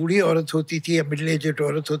एक बूढ़ी औरत होती थी या मिडिल एजेड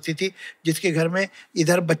औरत होती थी जिसके घर में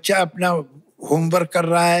इधर बच्चा अपना होमवर्क कर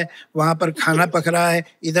रहा है, वहाँ पर खाना पक रहा है,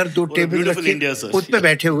 इधर दो टेबल रखी, उस पर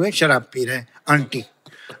बैठे हुए शराब पी रहे हैं. आंटी,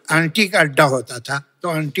 आंटी का अड्डा होता था. तो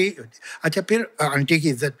आंटी, अच्छा फिर आंटी की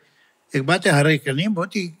इज्जत, एक बात है हर एक नहीं,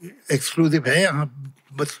 बहुत ही एक्सक्लूसिव है यहाँ,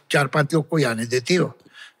 बस 4-5 लोग को ही आने देती हो.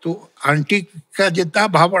 तो आंटी का जितना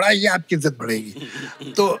भाव बढ़ा ये आपकी इज्जत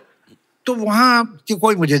बढ़ेगी. तो वहाँ कि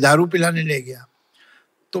कोई मुझे दारू पिलाने ले गया.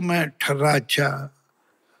 तो मैं ठर्रा, अच्छा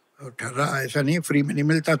ठर्रा ऐसा नहीं फ्री में नहीं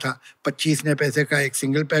मिलता था, 25 पैसे का एक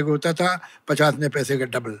सिंगल पैग होता था, 50 पैसे का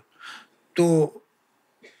डबल. तो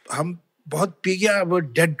हम बहुत पी गया, वो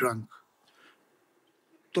डेड ड्रंक.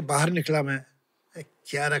 तो बाहर निकला मैं,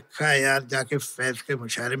 क्या रखा है यार, जाके फैज के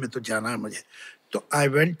मुशायरे में तो जाना है मुझे. तो I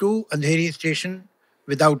went to Andheri station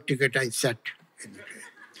without ticket. I set in the train.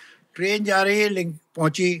 Train जा रही है, लिंक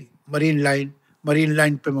पहुंची मरीन लाइन. मरीन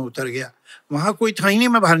लाइन पे मैं उतर गया, वहाँ कोई था ही नहीं,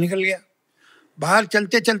 मैं बाहर निकल गया. बाहर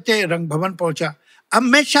चलते चलते रंग भवन पहुंचा. अब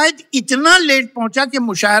मैं शायद इतना लेट पहुंचा कि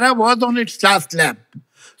मुशायरा was on it's last lap,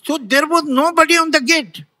 so there was nobody on the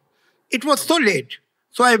gate. It was so let,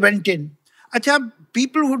 so I went in. अच्छा,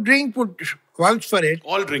 people who drink would vouch for it.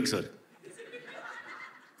 All drink, sir.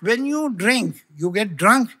 When you drink, you get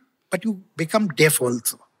drunk, but you become deaf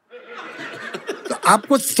also. तो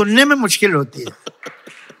आपको सुनने में मुश्किल होती है.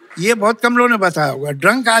 ये बहुत कम लोगों ने बताया होगा.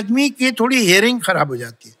 ड्रंक आदमी की थोड़ी हियरिंग खराब हो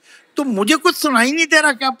जाती है. तो मुझे कुछ सुनाई नहीं दे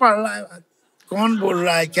रहा क्या पढ़ रहा है, कौन बोल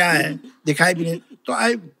रहा है, क्या है, दिखाई भी नहीं. तो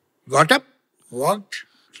I got up, walked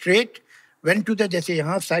straight, went to the, जैसे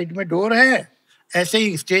यहाँ साइड में डोर है ऐसे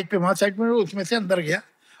ही स्टेज पे वहाँ साइड में, उसमें से अंदर गया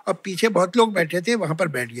और पीछे बहुत लोग बैठे थे, वहाँ पर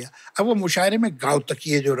बैठ गया. अब वो मुशायरे में गाँव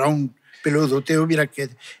तकिए जो राउंड पिलोज होते हैं वो भी रखे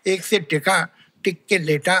थे. एक से टिका, टिक के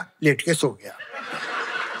लेटा, लेट के सो गया.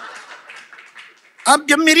 अब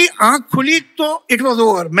जब मेरी आंख खुली तो इट वॉज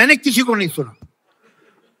ओवर. मैंने किसी को नहीं सुना.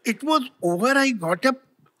 It was over. I got up,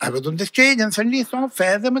 I was on the stage and suddenly saw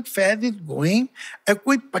Faiz Ahmad Faiz is going.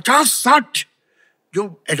 कोई 50-60 जो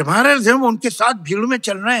एडमायरर्स हैं वो उनके साथ भीड़ में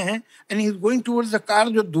चल रहे हैं, and he is going towards the car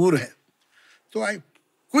जो दूर है. तो आई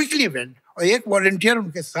क्विकली वेंट, और एक वॉलंटियर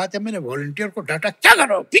उनके साथ है. मैंने वॉलंटियर को डांटा, क्या कर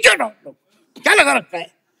रहे हो, पीछे हटो, क्या लगा रखा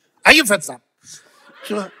है, आइए फैज साहब.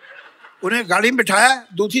 तो उन्हें गाड़ी में बिठाया,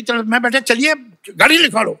 दूसरी तरफ मैं बैठा, चलिए गाड़ी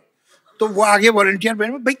निकालो. तो वो आगे वॉलंटियर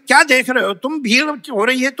बैठ, भाई क्या देख रहे हो तुम, भीड़ हो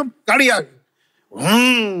रही है, तुम गाड़ी आ गई.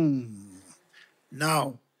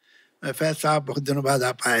 नाउ फैज साहब बहुत दिनों बाद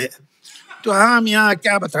आप आए. तो हाँ, हम यहाँ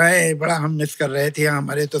क्या बताएं, बड़ा हम मिस कर रहे थे.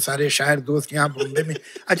 हमारे तो सारे शायर दोस्त यहाँ बॉम्बे में.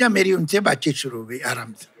 अच्छा, मेरी उनसे बातचीत शुरू हो गई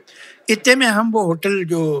आराम से. इतने में हम वो होटल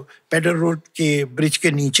जो पेडर रोड के ब्रिज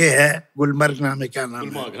के नीचे है, गुलमर्ग नाम है, क्या नाम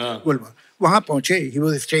है, गुलमर्ग, वहाँ पहुँचे. He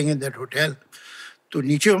was staying in that hotel. तो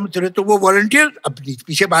नीचे हम उतरे तो वो वॉलंटियर, अब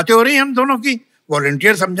पीछे बातें हो रही हैं हम दोनों की.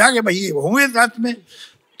 वॉलंटियर समझा के भाई ये होंगे साथ में.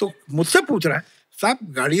 तो मुझसे पूछ रहा है, साहब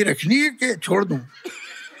गाड़ी रखनी है कि छोड़ दूँ.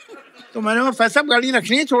 तो मैंने कहा, फैज साहब गाड़ी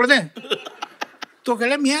रखनी है, छोड़ दें. तो कह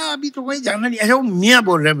रहे, मियाँ अभी तो कहीं जाना नहीं. अच्छा, वो मियाँ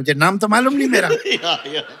बोल रहे हैं, मुझे नाम तो मालूम नहीं मेरा.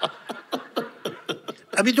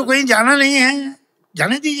 अभी तो कहीं जाना नहीं है,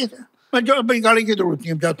 जाने दीजिए. मैं जो भाई गाड़ी की जरूरत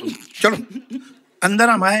नहीं है, जा तुम चलो. अंदर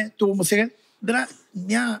हम आए तो वो मुझसे कहे, जरा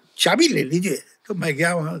मियाँ चाबी ले लीजिए. तो मैं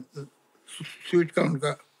गया वहाँ स्वीट का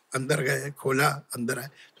उनका, अंदर गए, खोला, अंदर आए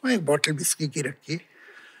तो मैं एक बॉटल विस्की की रखी.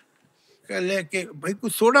 कह ले कि भाई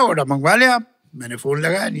कुछ सोडा वोडा मंगवा ले आप. मैंने फ़ोन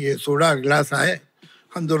लगाया, ये सोडा गिलास आए,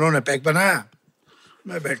 हम दोनों ने पैक बनाया.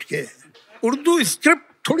 मैं बैठ के उर्दू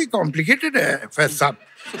स्क्रिप्ट थोड़ी कॉम्प्लिकेटेड है फैज साहब।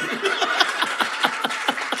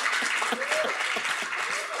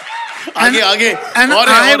 आगे And और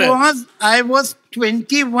है, और है। I was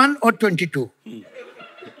 21 or 22.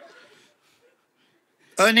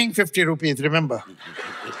 Earning 50 rupees, remember?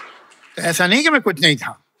 तो ऐसा नहीं कि मैं कुछ नहीं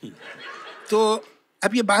था। तो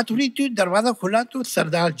अब ये बात हो रही थी, दरवाजा खुला तो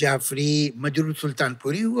सरदार जाफरी, मजरूर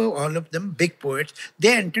सुल्तानपुरी हुआ, all of them big poets, they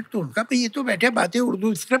entered. तो उनका भाई ये तो बैठे बातें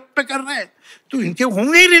उर्दू स्क्रिप्ट पे कर रहे हैं, तो इनके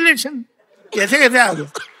होंगे ही रिलेशन, कैसे कैसे आ गए।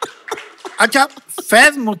 अच्छा,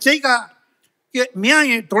 फैज मुझसे ही कहा कि मियाँ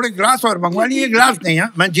ये थोड़े ग्लास और मंगवा लिए, ग्लास नहीं है।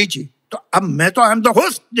 मैं जी। तो अब मैं तो I am the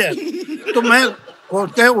host there, तो मैं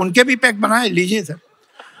उनके भी पैक बनाए, लीजिए सर।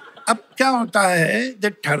 अब क्या होता है,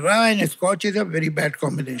 the ठर्रा and scotch is a very bad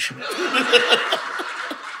combination.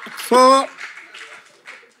 तो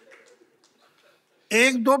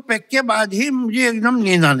एक दो पैक के बाद ही मुझे एकदम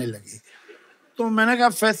नींद आने लगी। तो मैंने कहा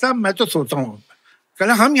फैज साहब मैं तो सोता हूँ।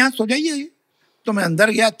 कहला हम यहाँ सो जाइए। तो मैं अंदर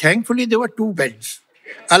गया, थैंकफुली देयर वर 2 बेड्स,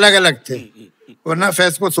 अलग अलग थे, वरना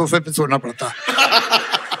फैज को सोफे पे सोना पड़ता।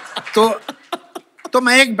 तो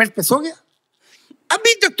मैं एक बेड पे सो गया।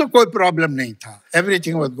 अभी तक तो कोई प्रॉब्लम नहीं था,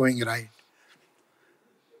 एवरीथिंग वाज गोइंग राइट।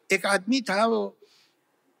 एक आदमी था, वो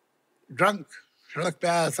ड्रंक सड़क पे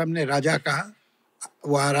आया, सामने राजा कहा,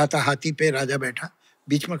 वो आ रहा था हाथी पे, राजा बैठा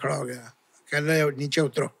बीच में खड़ा हो गया, कह रहे नीचे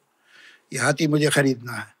उतरो, ये हाथी मुझे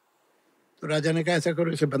खरीदना है। तो राजा ने कहा ऐसा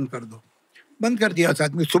करो, इसे बंद कर दो। बंद कर दिया उस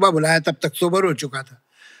आदमी। सुबह बुलाया, तब तक सोबर हो चुका था।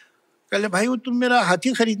 कह भाई वो तुम मेरा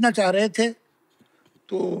हाथी खरीदना चाह रहे थे?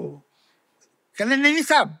 तो कह नहीं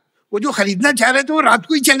साहब, वो जो खरीदना चाह रहे थे वो रात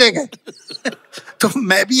को ही चले गए। तो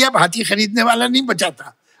मैं भी अब हाथी खरीदने वाला नहीं बचा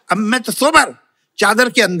था। अब मैं तो सोबर, चादर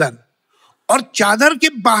के अंदर, और चादर के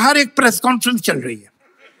बाहर एक प्रेस कॉन्फ्रेंस चल रही है।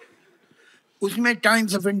 उसमें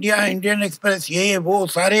times of India, Indian express, ये वो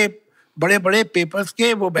सारे बड़े बड़े पेपर्स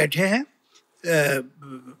के वो बैठे हैं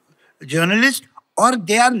जर्नलिस्ट, और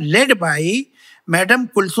they are led by madam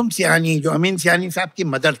Kulsum सियानी, जो अमीन सियानी साहब की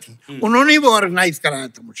मदर थी। उन्होंने वो ऑर्गेनाइज कराया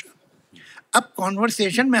था मुझे। अब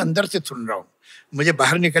कॉन्वर्सेशन में अंदर से सुन रहा हूँ, मुझे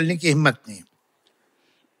बाहर निकलने की हिम्मत नहीं।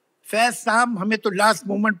 फैज साहब, हमें तो लास्ट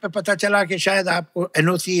मोमेंट पे पता चला कि शायद आपको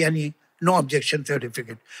एनओसी यानी नो ऑब्जेक्शन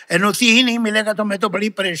सर्टिफिकेट, एनओसी ही नहीं मिलेगा। तो मैं तो बड़ी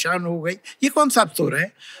परेशान हो गई, ये कौन सा आप सो रहे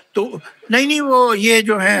हैं? तो नहीं वो ये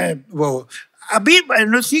जो है वो अभी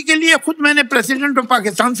एनओसी के लिए खुद मैंने प्रेसिडेंट ऑफ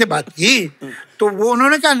पाकिस्तान से बात की। तो वो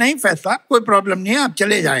उन्होंने कहा नहीं फैज साहब कोई प्रॉब्लम नहीं है, आप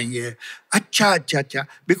चले जाएंगे। अच्छा,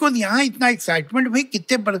 बिकॉज यहाँ इतना एक्साइटमेंट, भाई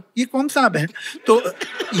कितने बड़े, ये कौन साहब है? तो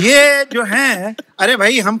ये जो है, अरे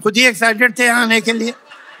भाई हम खुद ही एक्साइटेड थे यहाँ आने के लिए।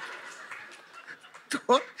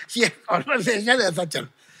 तो ये कॉन्वर्सेशन ऐसा चल।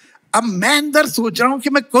 अब मैं अंदर सोच रहा हूँ कि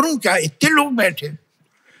मैं करूँ क्या, इतने लोग बैठे।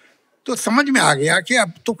 तो समझ में आ गया कि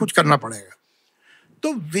अब तो कुछ करना पड़ेगा।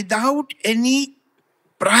 तो विदाउट एनी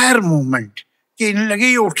प्रायर मूवमेंट कि इन्हें लगे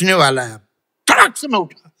ये उठने वाला है, धड़क से मैं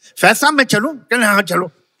उठा। फैज साहब मैं चलूं? कहने हाँ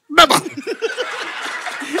चलो।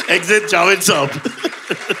 एग्जिट जावेद साहब,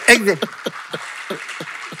 एग्जिट।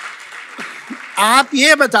 आप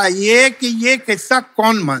ये बताइए कि ये किस्सा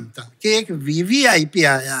कौन मानता कि एक वीवीआईपी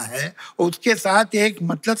आया है और उसके साथ एक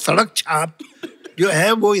मतलब सड़क छाप जो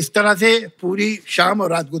है वो इस तरह से पूरी शाम और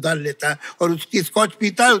रात गुजार लेता है और उसकी स्कॉच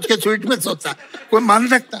पीता है, उसके स्वीट में सोता है, कोई मान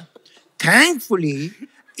सकता? थैंकफुली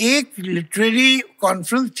एक लिटरेरी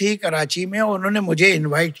कॉन्फ्रेंस थी कराची में, उन्होंने मुझे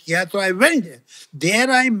इनवाइट किया, तो I went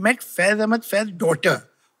there. I met Faiz Ahmad, Faiz daughter,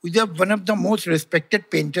 one of the most respected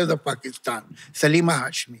painters of Pakistan, Salima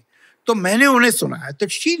Hashmi. तो मैंने उन्हें सुना, तो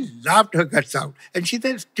she laughed her guts out and she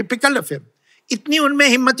said typical of him. इतनी उनमें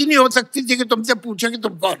हिम्मत ही नहीं हो सकती थी कि तुमसे पूछे कि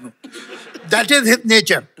तुम कौन हो। That is his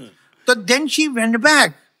nature. So then she went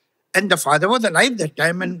back, and the father was alive that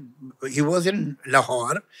time, and he was in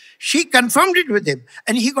Lahore. She confirmed it with him,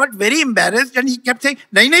 and he got very embarrassed, and he kept saying,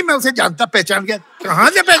 "नहीं, मैं उसे जानता, पहचान गया." कहाँ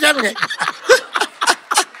से पहचान गए?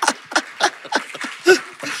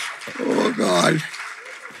 Oh God!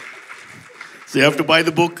 So you have to buy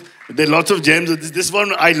the book. There are lots of gems. This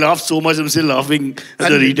one I laughed so much. I'm still laughing at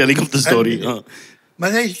the retelling of the story.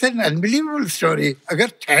 It's an unbelievable story.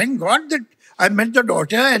 अगर thank God that I met the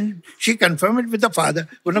daughter and she confirmed it with the father.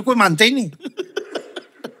 उन्हें कोई मानता ही नहीं.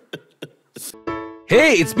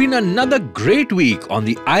 Hey, it's been another great week on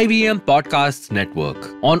the IVM Podcasts Network.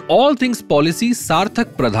 On All Things Policy,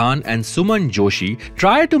 Sarthak Pradhan and Suman Joshi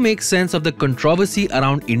try to make sense of the controversy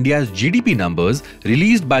around India's GDP numbers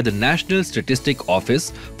released by the National Statistic Office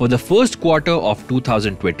for the first quarter of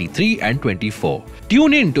 2023 and 24.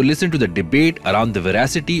 Tune in to listen to the debate around the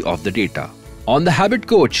veracity of the data. On The Habit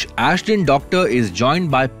Coach, Ashton Doctor is joined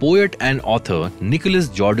by poet and author Nicholas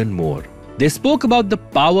Jordan Moore. They spoke about the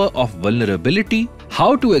power of vulnerability,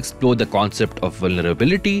 how to explore the concept of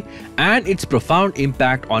vulnerability and its profound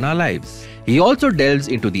impact on our lives. He also delves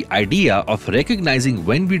into the idea of recognizing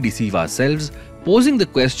when we deceive ourselves, posing the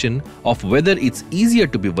question of whether it's easier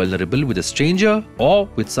to be vulnerable with a stranger or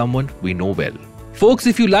with someone we know well. Folks,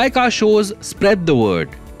 if you like our shows, spread the word.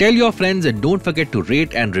 Tell your friends and don't forget to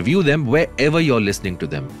rate and review them wherever you're listening to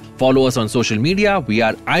them. Follow us on social media. We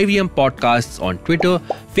are IVM Podcasts on Twitter,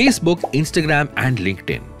 Facebook, Instagram, and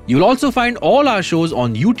LinkedIn. You'll also find all our shows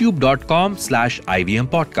on youtube.com/IVM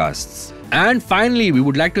Podcasts. And finally, we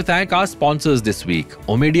would like to thank our sponsors this week: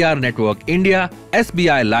 Omidyar Network India,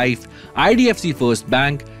 SBI Life, IDFC First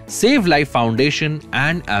Bank, Save Life Foundation,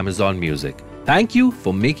 and Amazon Music. Thank you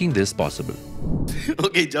for making this possible.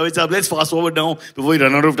 Okay, Javed Saab, let's fast forward now before we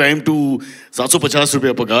run out of time to 750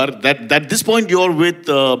 rupiya pakar. That this point you're with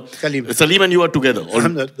Salim and you are together. Or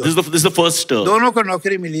this is the first. दोनों को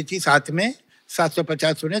नौकरी मिली थी साथ में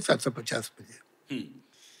 750 उन्हें 750 बजे.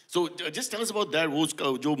 So just tell us about that. वो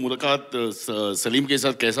जो मुलाकात सलीम के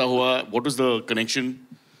साथ कैसा हुआ? What was the connection?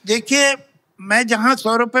 देखिए, मैं जहाँ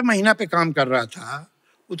 100 रुपये महीना पे काम कर रहा था,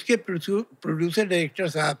 उसके प्रोड्यूसर डायरेक्टर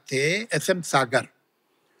साहब थे SM सागर.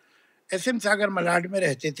 SM सागर मलाड में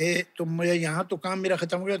रहते थे. तो मुझे यहाँ तो काम मेरा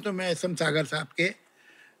ख़त्म हो गया, तो मैं SM सागर साहब के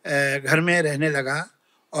घर में रहने लगा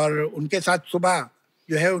और उनके साथ सुबह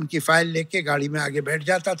जो है उनकी फाइल लेके गाड़ी में आगे बैठ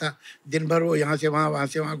जाता था. दिन भर वो यहाँ से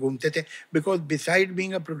वहाँ घूमते थे. Because beside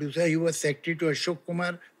being a producer he was secretary to Ashok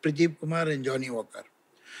Kumar, Pradeep Kumar and Johnny walker.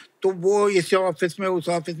 तो वो इस ऑफिस में उस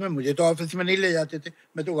ऑफिस में, मुझे तो ऑफिस में नहीं ले जाते थे,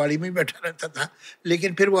 मैं तो गाड़ी में ही बैठा रहता था.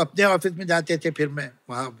 लेकिन फिर वो अपने ऑफिस में जाते थे, फिर मैं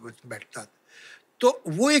वहाँ बैठता था. तो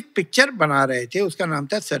वो एक पिक्चर बना रहे थे, उसका नाम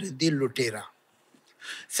था सरहदी लुटेरा.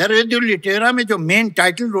 सरहदी लुटेरा में जो मेन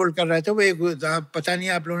टाइटल रोल कर रहे थे वो एक, पता नहीं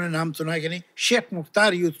आप लोगों ने नाम सुना है कि नहीं, Sheikh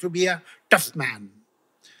Mukhtar used to be a tough man.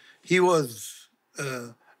 He was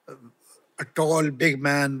a tall big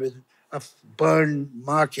man with a burned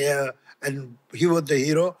mark here, and he was the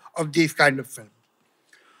hero of these kind of films.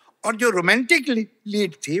 और जो रोमांटिक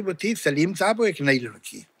लीड थी वो थी सलीम साहब और एक नई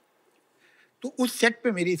लड़की. तो उस सेट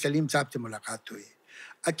पे मेरी सलीम साहब से मुलाकात हुई.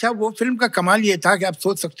 अच्छा, वो फिल्म का कमाल ये था कि आप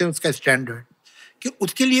सोच सकते हैं उसका स्टैंडर्ड, कि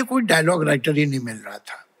उसके लिए कोई डायलॉग राइटर ही नहीं मिल रहा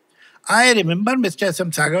था. आई रिमेम्बर मिस्टर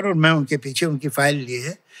SM सागर और मैं उनके पीछे उनकी फाइल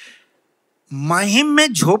लिए माहिम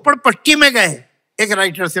में झोपड़पट्टी में गए एक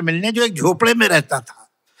राइटर से मिलने जो एक झोपड़े में रहता था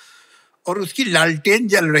और उसकी लालटेन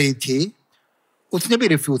जल रही थी. उसने भी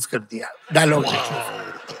रिफ्यूज कर दिया dialogue.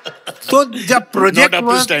 So the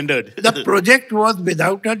project was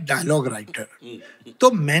without a dialogue writer.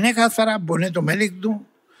 तो मैंने कहा सर आप बोले तो मैं लिख दूं.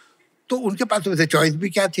 तो उनके पास वैसे चॉइस भी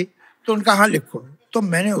क्या थी, तो उनका हाँ लिखो. तो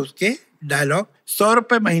मैंने उसके डायलॉग 100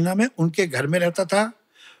 रुपये महीना में उनके घर में रहता था,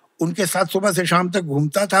 उनके साथ सुबह से शाम तक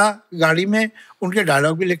घूमता था गाड़ी में, उनके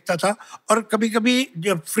डायलॉग भी लिखता था और कभी कभी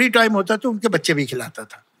जब फ्री टाइम होता तो उनके बच्चे भी खिलाता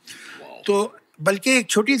था. तो बल्कि एक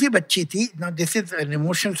छोटी सी बच्ची थी. Now this is an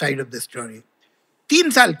emotional side of the story.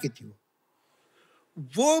 3 साल की थी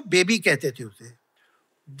वो बेबी कहते थे उसे.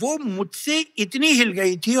 वो मुझसे इतनी हिल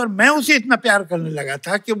गई थी और मैं उसे इतना प्यार करने लगा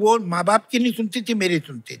था कि वो माँ बाप की नहीं सुनती थी, मेरी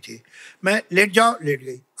सुनती थी. मैं लेट जाओ लेट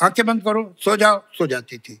गई, आंखें बंद करो सो जाओ सो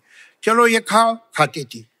जाती थी, चलो ये खाओ खाती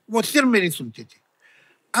थी. वो सिर्फ मेरी सुनती थी.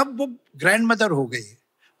 अब वो ग्रैंड मदर हो गई,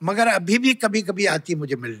 मगर अभी भी कभी कभी आती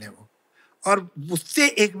मुझे मिलने वो, और उससे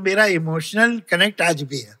एक मेरा इमोशनल कनेक्ट आज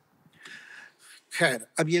भी है. खैर,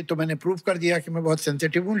 अब ये तो मैंने प्रूव कर दिया कि मैं बहुत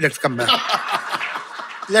सेंसिटिव हूँ. Let's come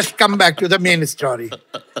back to the main story.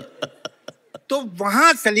 तो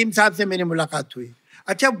वहाँ सलीम साहब से मेरी मुलाकात हुई.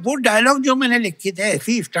 अच्छा, वो डायलॉग जो मैंने लिखे थे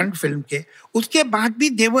ऐसी स्टंट फिल्म के, उसके बाद भी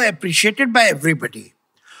दे वर अप्रिशिएटेड बाय एवरीबॉडी.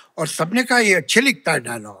 और सबने कहा ये अच्छे लिखता है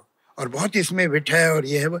डायलॉग और बहुत इसमें विट है और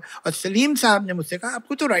ये है वो. और सलीम साहब ने मुझसे कहा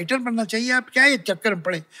आपको तो राइटर बनना चाहिए, आप क्या ये चक्कर में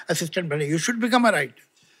पड़े असिस्टेंट बने, you should become a writer.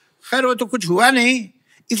 खैर वो तो कुछ हुआ नहीं.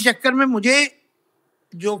 इस चक्कर में मुझे,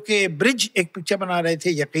 जो कि ब्रिज एक पिक्चर बना रहे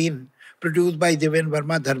थे यकीन, produce by Devendra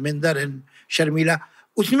Verma, Dharmendra and Sharmila,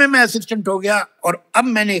 उसमें मैं असिस्टेंट हो गया. और अब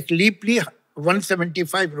मैंने एक लीप ली,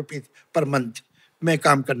 175 रुपीज पर मंथ में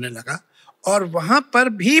काम करने लगा. और वहाँ पर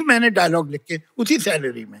भी मैंने डायलॉग लिखे उसी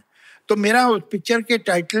सैलरी में. तो मेरा उस पिक्चर के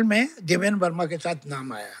टाइटल में देवेंद्र वर्मा के साथ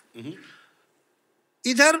नाम आया.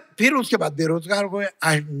 इधर फिर उसके बाद बेरोजगार हो गए.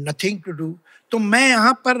 I had nothing to do. तो मैं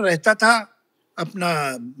यहाँ पर रहता था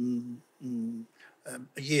अपना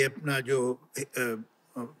ये अपना जो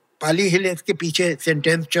पाली हिल है, इसके पीछे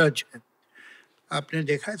सेंटेंस चर्च है. आपने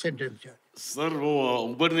देखा है सेंटेंस चर्च? सर वो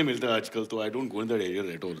उबर नहीं मिलता आजकल, तो I don't go in that area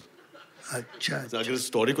at all. अच्छा, अगर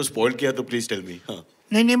स्टोरी को स्पॉइल किया तो प्लीज टेल मी.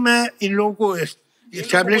 नहीं, मैं इन लोगों को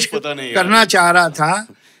एस्टैब्लिश करना चाह रहा था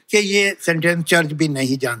कि ये सेंटेंस चर्च भी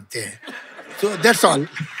नहीं जानते हैं. So that's all.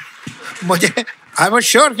 I was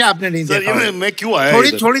sure कि आपने नहीं देखा। मैं क्यों आया?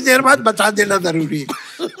 थोड़ी देर बाद बता देना जरूरी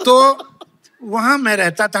है। तो वहां मैं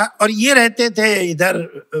रहता था और ये रहते थे इधर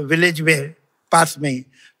विलेज में पास में ही।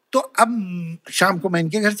 तो अब शाम को मैं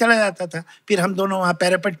इनके घर चला जाता था, फिर हम दोनों वहाँ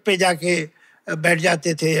पैरापेट पे जाके बैठ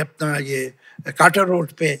जाते थे अपना ये कार्टर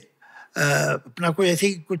रोड पे, अपना कोई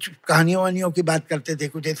ऐसी कुछ कहानियों वानियों की बात करते थे,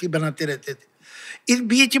 कुछ ऐसी बनाते रहते थे। इस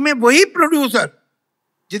बीच में वही प्रोड्यूसर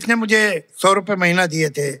जिसने मुझे 100 रुपये महीना दिए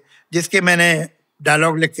थे, जिसके मैंने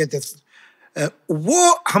डायलॉग लिखे थे,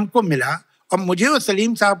 वो हमको मिला और मुझे और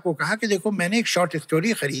सलीम साहब को कहा कि देखो मैंने एक शॉर्ट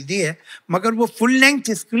स्टोरी खरीदी है, मगर वो फुल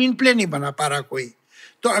लेंथ स्क्रीन प्ले नहीं बना पा रहा कोई,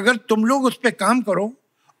 तो अगर तुम लोग उस पर काम करो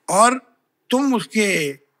और तुम उसके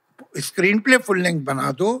स्क्रीन प्ले फुल लेंथ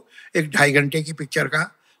बना दो एक 2.5 घंटे की पिक्चर का,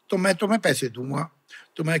 तो मैं तुम्हें पैसे दूंगा।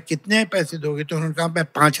 तो मैं कितने पैसे दोगे? तो उन्होंने कहा मैं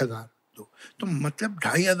 5,000 दो। तो मतलब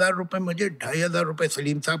 2,500 रुपये मुझे, 2,500 रुपये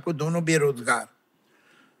सलीम साहब को, दोनों बेरोजगार।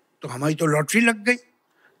 तो हमारी तो लॉटरी लग गई।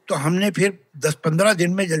 तो हमने फिर 10-15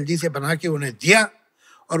 दिन में जल्दी से बना के उन्हें दिया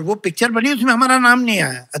और वो पिक्चर बनी। उसमें हमारा नाम नहीं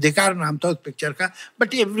आया, अधिकार नाम था उस पिक्चर का,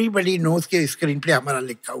 बट एवरीबडी नोज के स्क्रीन प्ले हमारा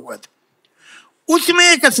लिखा हुआ था। उसमें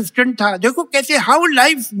एक असिस्टेंट था, देखो कैसे how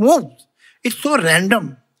life moves, it's so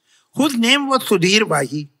random, whose name was Sudhir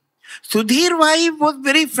Wahi. Sudhir Vai was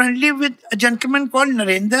very friendly with a gentleman called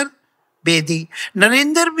Narendra Bedi.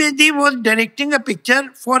 Narendra Bedi was directing a picture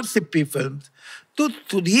for Sippy Films. तो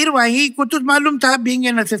सुधीर वाही को तो मालूम था being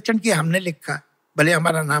an assistant कि हमने लिखा, भले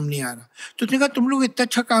हमारा नाम नहीं आ रहा। तो उसने कहा तुम लोग इतना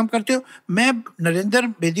अच्छा काम करते हो, मैं नरेंद्र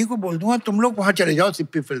बेदी को बोल दूंगा तुम लोग वहाँ चले जाओ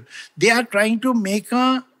Sippy film, they are trying to make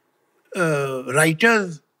a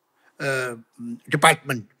writers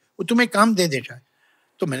department, वो तुम्हें काम दे देता है।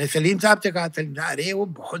 तो मैंने सलीम साहब से कहा, सलीम साहब अरे वो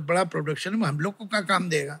बहुत बड़ा प्रोडक्शन है, हम लोग को क्या काम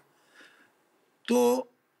देगा। तो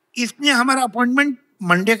इसने हमारा अपॉइंटमेंट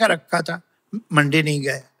मंडे का रखा था, मंडे नहीं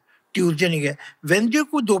गए, ट्यूसडे नहीं गए, वेडनेसडे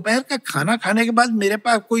को दोपहर का खाना खाने के बाद मेरे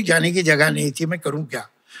पास कोई जाने की जगह नहीं थी, मैं करूं क्या।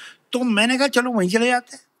 तो मैंने कहा चलो वहीं चले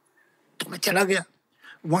जाते हैं। तो मैं चला गया,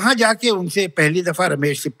 वहां जाके उनसे पहली दफा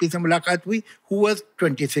रमेश सिप्पी से मुलाकात हुई, who was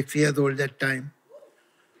 26 years old that time.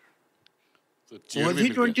 Was he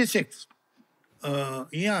 26?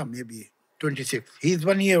 Yeah, maybe 26. He's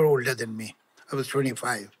 1 year older than me. I was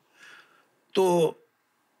 25. तो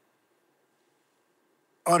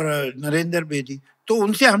और नरेंद्र बेदी, तो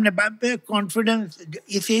उनसे हमने बात पे कॉन्फिडेंस,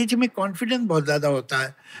 इस एज में कॉन्फिडेंस बहुत ज़्यादा होता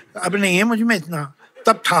है, अब नहीं है मुझ में इतना,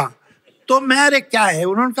 तब था। तो मैं अरे क्या है,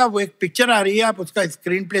 उन्होंने कहा वो एक पिक्चर आ रही है, आप उसका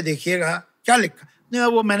स्क्रीन प्ले देखिएगा, क्या लिखा नहीं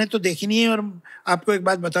वो मैंने तो देखी नहीं है, और आपको एक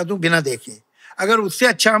बात बता दूं बिना देखे, अगर उससे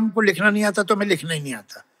अच्छा हमको लिखना नहीं आता तो मैं लिखना ही नहीं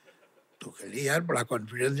आता। तो कह लिया यार बड़ा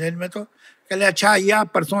कॉन्फिडेंस है इनमें, तो कह लिया अच्छा आइए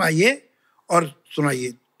आप परसों आइए और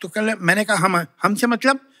सुनाइए। तो कल मैंने कहा हम हमसे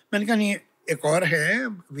मतलब, मैंने कहा नहीं एक और है,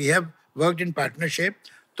 we have worked in partnership,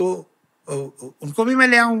 तो उनको भी मैं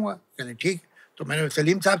ले आऊँगा। कहले ठीक। तो मैंने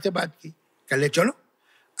सलीम साहब से बात की, कहले चलो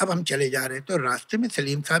अब हम चले जा रहे हैं। तो रास्ते में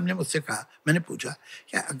सलीम साहब ने मुझसे कहा, मैंने पूछा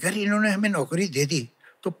कि अगर इन्होंने हमें नौकरी दे दी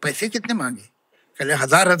तो पैसे कितने मांगे। कहले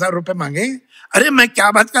 1,000 रुपये मांगे। अरे मैं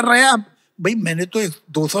क्या बात कर रहे हैं आप, भाई मैंने तो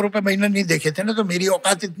 200 रुपये महीना नहीं देखे थे ना, तो मेरी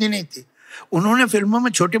औकात इतनी नहीं थी। उन्होंने फिल्मों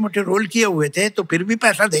में छोटे मोटे रोल किए हुए थे तो फिर भी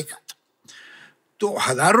पैसा देखा था, तो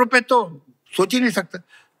 1,000 रुपये तो सोच ही नहीं सकता।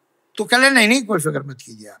 तो कहले नहीं नहीं कोई फिक्र मत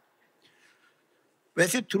कीजिए आप।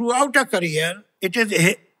 वैसे through out a career it is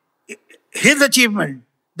his achievement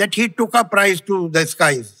that he took a prize to the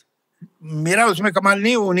skies. मेरा उसमें कमाल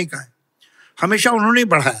नहीं, वो उन्हीं का है, हमेशा उन्होंने ही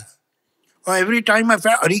बढ़ाया। और एवरी टाइम मैं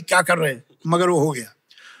अरे क्या कर रहे हैं, मगर वो हो गया।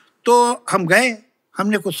 तो हम गए,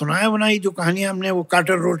 हमने कुछ सुनाया बनाई, जो कहानियाँ हमने वो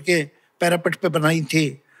कार्टर रोड के पैरापेट पे बनाई थी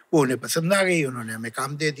वो उन्हें पसंद आ गई, उन्होंने हमें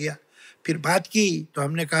काम दे दिया। फिर बात की तो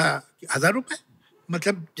हमने कहा 1,000 रुपये,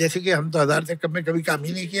 मतलब जैसे कि हम तो 1,000 से कम में कभी काम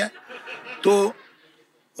ही नहीं किया। तो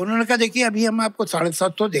उन्होंने कहा देखिए अभी हम आपको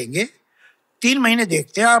 750 देंगे, 3 महीने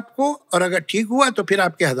देखते हैं आपको, और अगर ठीक हुआ तो फिर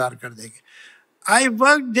आपके 1,000 कर देंगे। I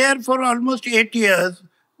work there for almost 8 years,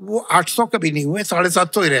 वो 800 कभी नहीं हुए,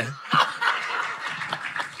 750 ही रहे।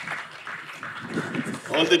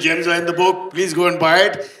 All the gems are in the book. Please go and buy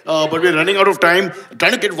it. But we're running out of time.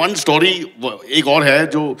 Trying to get one story. एक और है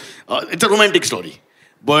जो it's a romantic story.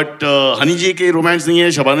 But Honey जी के romance नहीं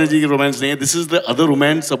है, शबाना जी के romance नहीं है. This is the other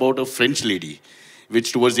romance about a French lady,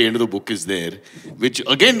 which towards the end of the book is there, which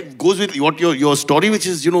again goes with what your story,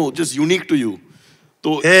 which is just unique to you.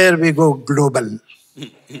 So here we go global.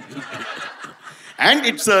 And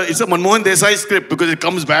it's a Manmohan Desai script because it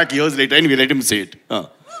comes back years later. Anyway, let him say it.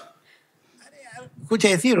 कुछ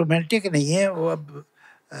ऐसी romantic नहीं है वो, अब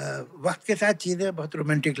वक्त के साथ चीज़ें बहुत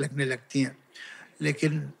रोमांटिक लगने लगती हैं,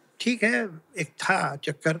 लेकिन ठीक है, एक था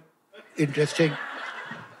चक्कर इंटरेस्टिंग।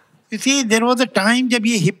 इसी देयर वाज अ टाइम जब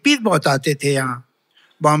ये हिप्पीज बहुत आते थे यहाँ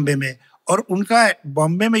बॉम्बे में, और उनका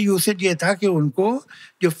बॉम्बे में यूसेज ये था कि उनको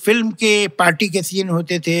जो फिल्म के पार्टी के सीन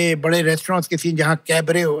होते थे, बड़े रेस्टोरेंट्स के सीन जहाँ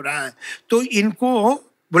कैबरे हो रहा है, तो इनको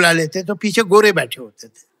बुला लेते, तो पीछे गोरे बैठे होते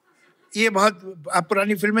थे. ये बहुत, आप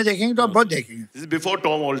पुरानी फिल्में देखेंगे तो आप बहुत देखेंगे. This is before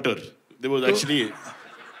Tom Alter. There was actually...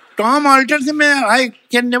 Tom Alter से मैं, I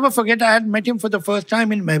can never forget, I had met him for the first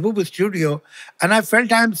time in Mehboob studio and I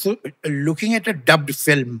felt I am looking at a dubbed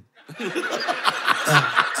film.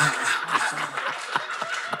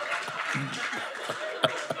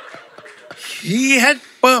 He had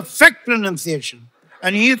perfect pronunciation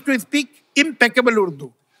and he used to speak impeccable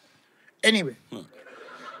Urdu. Anyway,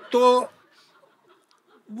 तो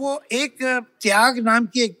वो एक त्याग नाम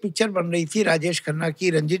की एक picture बन रही थी राजेश खन्ना की,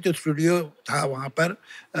 रंजीत स्टूडियो था वहाँ पर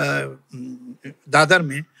दादर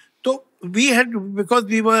में. तो we had, because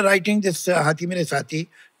we were writing this हाथी मेरे साथी,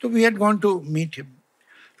 तो we had gone to meet him.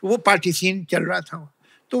 वो पार्टी सीन चल रहा था,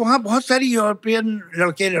 तो वहाँ बहुत सारी यूरोपियन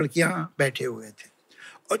लड़के लड़कियाँ बैठे हुए थे.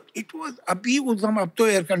 और इट वाज, अभी उस समय, अब तो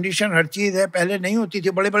एयर कंडीशन हर चीज़ है, पहले नहीं होती थी,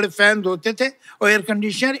 बड़े बड़े फैन होते थे और एयर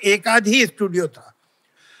कंडीशनर एक आध ही स्टूडियो था.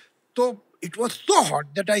 तो it was so hot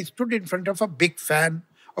that I stood in front of a big fan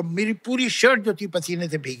और मेरी पूरी शर्ट जो थी पसीने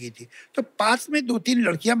से भीगी थी. तो पास में 2-3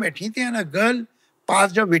 लड़कियां बैठी थी and a girl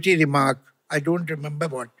passed a witty remark. I don't remember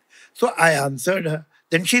what. So I answered her.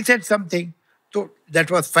 Then she said something. So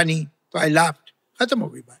that was funny. So I laughed. खत्म हो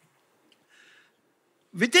गई बात.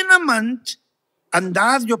 Within a month,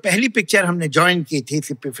 अंदाज जो पहली पिक्चर हमने ज्वाइन की थी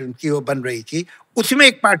सिप्पी फिल्म की, वो बन रही थी, उसमें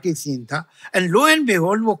एक पार्टी सीन था एंड लो एंड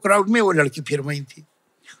बेहोल्ड वो क्राउड में वो लड़की फिर वही थी.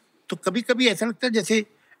 तो कभी कभी ऐसा लगता है जैसे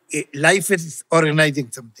लाइफ इज ऑर्गेनाइजिंग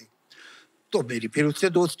समथिंग. तो मेरी फिर उससे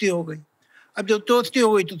दोस्ती हो गई. अब जब दोस्ती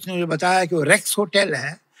हो गई तो उसने मुझे बताया कि वो रेक्स होटल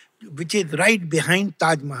है which is right behind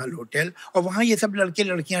Taj Mahal hotel, और वहाँ ये सब लड़के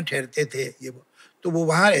लड़कियाँ ठहरते थे ये वो. तो वो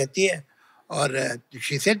वहाँ रहती है और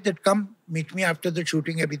she said that come meet me after the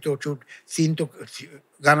shooting. अभी तो शूट सीन तो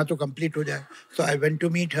गाना तो कंप्लीट हो जाए. सो I went to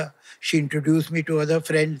meet her. She introduce me to other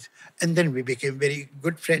friends and then we became very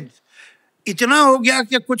good friends. इतना हो गया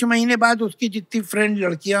कि कुछ महीने बाद उसकी जितनी फ्रेंड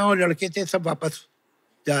लड़कियां और लड़के थे सब वापस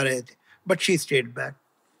जा रहे थे, बट शी स्टेड बैक.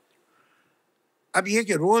 अब ये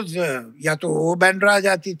कि रोज या तो वो बैंड्रा आ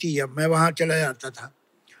जाती थी या मैं वहां चला जाता था.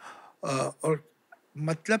 और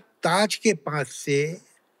मतलब ताज के पास से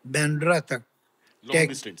बैंड्रा तक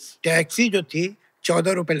टैक्सी जो थी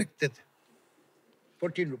 14 रुपए लगते थे,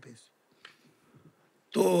 14 रुपीज.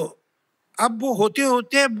 तो अब वो होते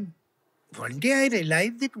होते one day I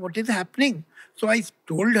realized that what is happening. So I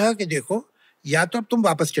told her कि देखो, या तो अब तुम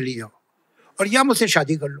वापस चली जाओ और या मुझसे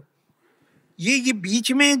शादी कर लो. ये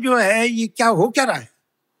बीच में जो है ये क्या हो क्या रहा है.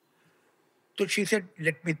 तो she said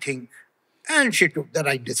let me think and she took the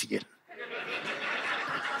right decision.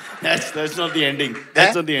 That's not the ending.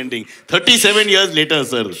 That's not the ending. 37 years later,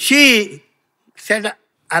 sir. She said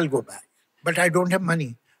I'll go back but I don't have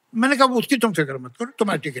money. मैंने कहा उसकी तुम फिक्र मत करो,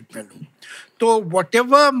 तुम्हारा ticket मैं लूँ. तो what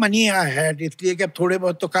ever money I had, इसलिए कि अब थोड़े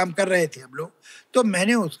बहुत तो काम कर रहे थे हम लोग, तो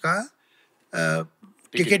मैंने उसका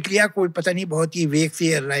टिकट लिया, कोई पता नहीं बहुत ही वेग सी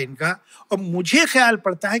एयरलाइन का. और मुझे ख्याल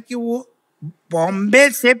पड़ता है कि वो बॉम्बे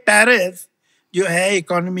से पेरिस जो है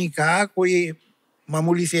इकोनॉमी का कोई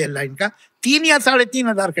मामूली सी एयरलाइन का 3 या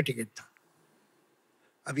 3,500 का टिकट था.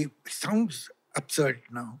 अभी साउंड्स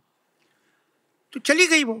absurd नाउ. तो चली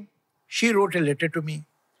गई वो. She wrote a letter to me.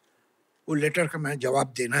 वो लेटर का मैं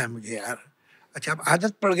जवाब देना है मुझे यार. अच्छा, अब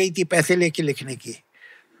आदत पड़ गई थी पैसे लेके लिखने की,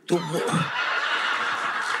 तो वो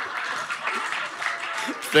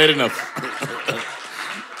Fair enough.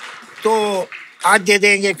 तो आज दे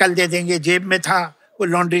देंगे कल दे देंगे, जेब में था. वो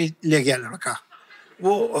लॉन्ड्री ले गया लड़का,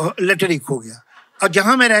 वो लेटर ही खो गया. और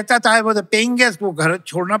जहां मैं रहता था वो तो पेइंग गेस्ट, वो घर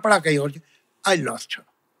छोड़ना पड़ा कहीं और. I lost her.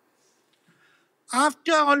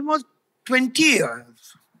 After almost 20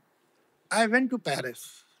 years I went to Paris,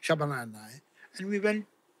 Shabana and I, and we went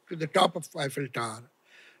to the top of Eiffel Tower,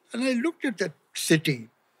 and I looked at the city,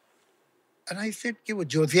 and I said कि वो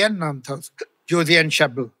जोजियन नाम था उसका, जोजियन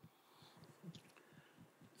शब्ल,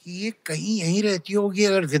 कि ये कहीं यहीं रहती होगी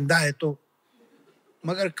अगर जिंदा है तो,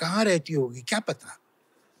 मगर कहाँ रहती होगी क्या पता.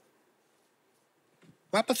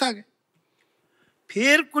 वापस आ गए.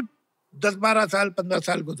 फिर कुछ 10-12 साल 15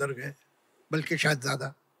 साल गुजर गए, बल्कि शायद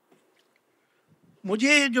ज्यादा.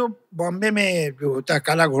 मुझे जो बॉम्बे में जो होता है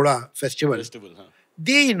काला घोड़ा festival,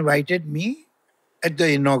 they invited me at the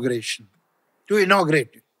inauguration to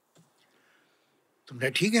inaugurate. तुमने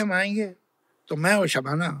ठीक है हम आएंगे. तो मैं और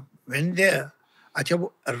शबाना वेंट देयर. अच्छा,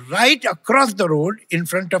 वो right across the road in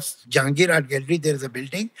front of Jahangir art gallery there is a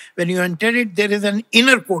building. When you enter it there is an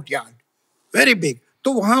inner courtyard, very big.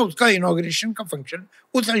 तो वहाँ उसका इनॉग्रेशन का फंक्शन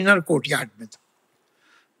उस इनर कोर्टयार्ड में था.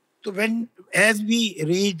 So when, as we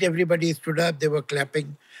reached, everybody stood up, they were clapping.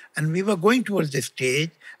 And we were going towards the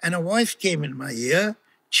stage, and a voice came in my ear,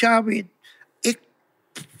 Javed, एक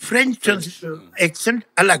French accent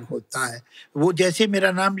अलग होता है, वो जैसे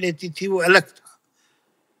मेरा नाम लेती थी वो अलग था.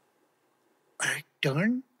 I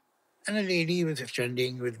turned and a lady was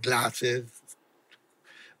standing with glasses.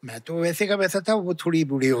 मैं तो वैसे का वैसा था, वो थोड़ी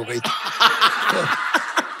बूढ़ी हो गई थी.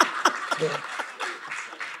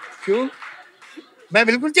 क्यों? मैं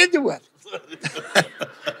बिल्कुल चेंज हुआ.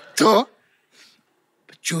 तो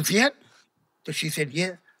चूतिया. So she said,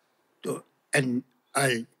 yes. So, and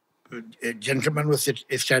a gentleman was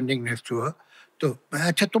standing next to her. So,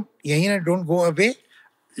 अच्छा तुम यहीं ना, don't go away.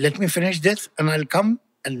 Let me finish this and I'll come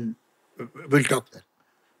and we'll talk then.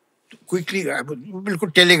 Quickly,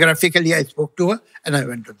 बिल्कुल telegraphically, I spoke to her and I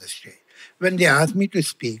went to the stage. When they asked me to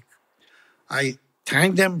speak, I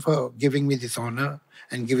thanked them for giving me this honor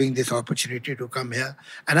and giving this opportunity to come here.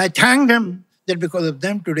 And I thank them that because of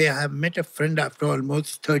them today I have met a friend after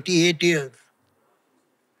almost 38 years.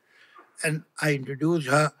 And I introduced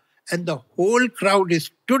her, and the whole crowd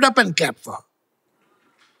stood up and clapped for her.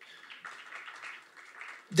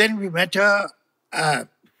 Then we met her.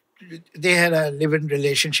 They had a live-in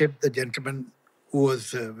relationship, the gentleman who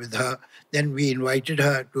was with her. Then we invited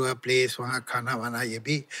her to a place, वहाँ खाना वाना ये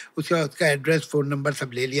भी. उसका address, phone number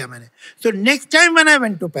सब ले लिया मैंने. So next time when I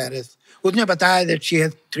went to Paris, उसने बताया that she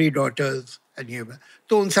has 3 daughters. And ये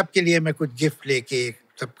तो उन सब के लिए मैं कुछ gift लेके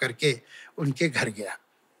सब करके उनके घर गया.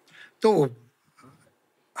 So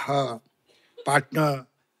her partner,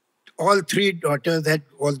 all 3 daughters had,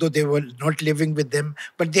 although they were not living with them,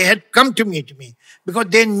 but they had come to meet me because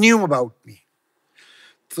they knew about me.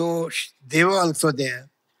 So they were also there.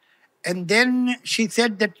 And then she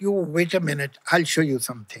said that, you wait a minute, I'll show you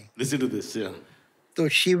something. Listen to this, yeah. So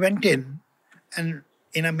she went in, and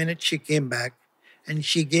in a minute she came back and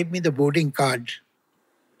she gave me the boarding card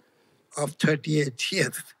of 38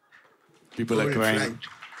 years. People are crying. Flight.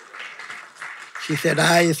 She said,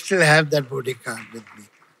 I still have that boarding card with me.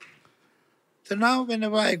 So now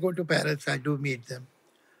whenever I go to Paris, I do meet them.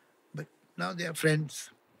 But now they are friends.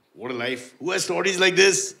 What a life. Who has stories like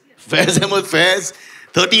this? Faiz Ahmed Faiz.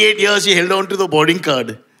 38 years she held on to the boarding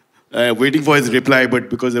card. Waiting for his reply, but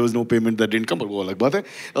because there was no payment, that didn't come.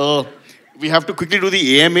 We have to quickly do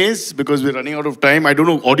the AMAs because we're running out of time. I don't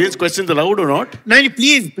know, audience questions allowed or not? No,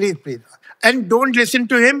 please. And don't listen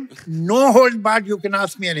to him. No hold barred, you can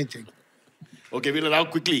ask me anything. Okay, we'll allow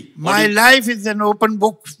quickly. My life is an open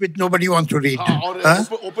book which nobody wants to read.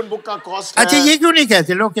 और open book का cost अच्छा ये क्यों नहीं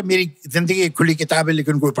कहते लोग कि मेरी जिंदगी एक खुली किताब है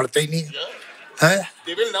लेकिन कोई पढ़ता ही नहीं है?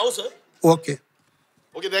 They will now, sir. Okay.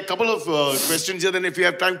 Okay, there are a couple of questions here. Then if we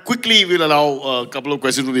have time, quickly we'll allow a couple of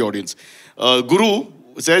questions from the audience. Guru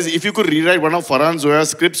says, if you could rewrite one of Farhan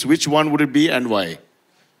Zoya's scripts, which one would it be and why?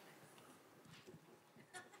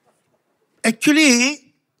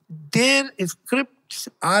 Actually, their scripts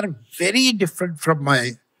are very different from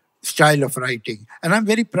my style of writing. And I'm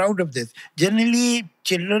very proud of this. Generally,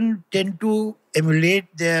 children tend to emulate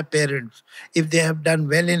their parents. If they have done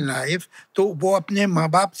well in life, तो वो अपने माँ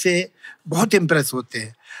बाप से बहुत impress होते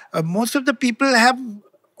हैं. Most of the people have,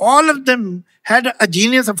 all of them had a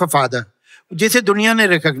genius of a father, जिसे दुनिया ने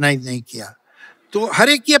recognize नहीं किया. तो हर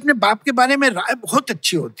एक की अपने बाप के बारे में राय बहुत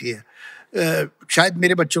अच्छी होती है. शायद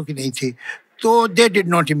मेरे बच्चों की नहीं थी. So they did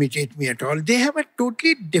not imitate me at all. They have a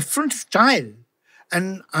totally different style.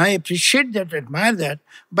 And I appreciate that, admire that.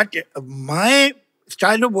 But my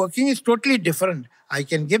style of working is totally different. I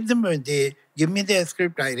can give them, they give me their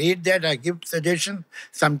script, I read that, I give suggestions.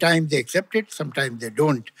 Sometimes they accept it, sometimes they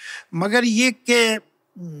don't. Magar ye ke,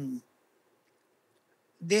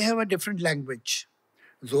 they have a different language.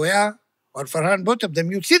 Zoya or Farhan, both of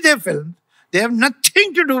them, you see their films, they have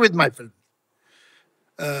nothing to do with my film.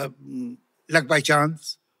 Luck by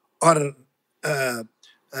Chance or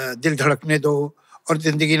Dil Dhadakne Do और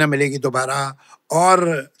जिंदगी ना मिलेगी दोबारा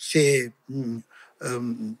और से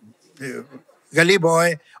गली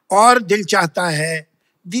boy और दिल चाहता है.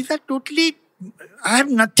 These are totally, I have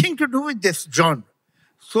nothing to do with this genre.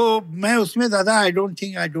 So मैं उसमें ज़्यादा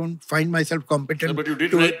I don't find myself competent. But you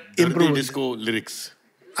did to write improve disco lyrics.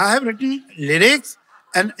 I have written lyrics,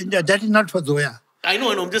 and that is not for Zoya. I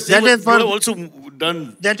know. I'm just saying. That is for, you have also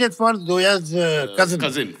done. That is for Zoya's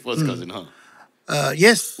cousin. First cousin, huh?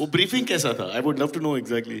 Yes. वो briefing कैसा था? I would love to know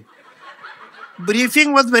exactly.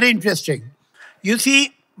 Briefing was very interesting. You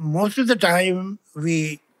see, most of the time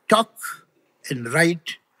we talk and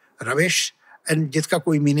write rubbish, and जिसका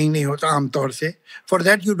कोई meaning नहीं होता आमतौर से. For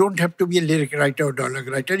that, you don't have to be a lyric writer or dialogue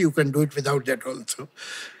writer. You can do it without that also.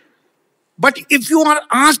 But if you are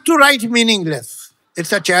asked to write meaningless,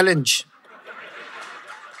 it's a challenge.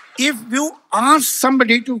 If you ask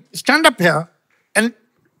somebody to stand up here and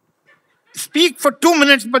speak for 2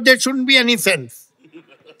 minutes, but there shouldn't be any sense.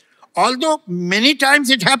 Although many times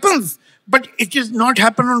it happens, but it is not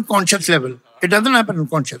happen on conscious level. It doesn't happen on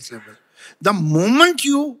conscious level. The moment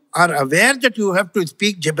you are aware that you have to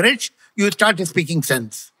speak gibberish, you start speaking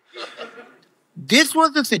sense. This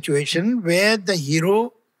was the situation where the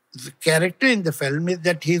hero, the character in the film is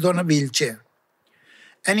that he's on a wheelchair.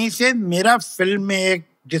 And he said, मेरा film में एक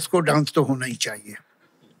disco dance तो होना ही चाहिए.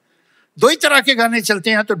 दो ही तरह के गाने चलते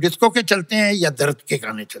हैं, तो डिस्को के चलते हैं या दर्द के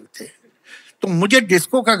गाने चलते हैं. तो मुझे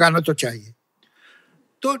डिस्को का गाना तो चाहिए.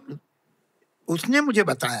 तो उसने मुझे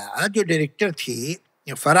बताया, जो डायरेक्टर थी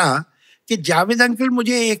फराह, कि जावेद अंकल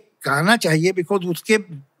मुझे एक गाना चाहिए, बिकॉज उसके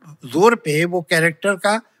जोर पे वो कैरेक्टर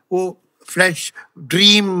का वो फ्लैश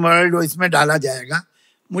ड्रीम वर्ल्ड इसमें डाला जाएगा.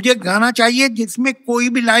 मुझे गाना चाहिए जिसमें कोई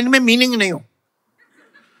भी लाइन में मीनिंग नहीं हो,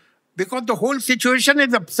 because the whole situation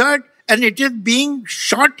is absurd and it is being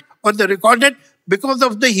shot or the recorded because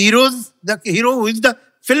of the hero who is the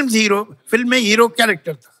film's hero, film में hero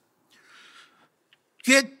character था.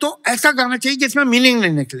 कि तो ऐसा गाना चाहिए जिसमें मीनिंग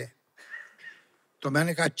नहीं निकले. तो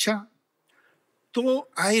मैंने कहा अच्छा. तो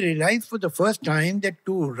I realized for the first time that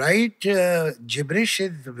to write gibberish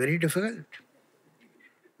is very difficult.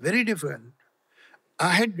 Very difficult.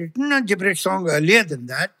 I had written a gibberish song earlier than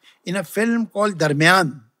that in a film called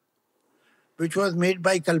Darmiyan, which was made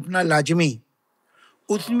by Kalpana Lajmi.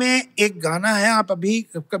 उसमें एक गाना है, आप अभी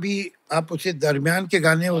कभी आप उसे दरमियान के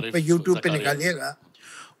गाने उस पे YouTube पे निकालिएगा.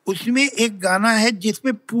 उसमें एक गाना है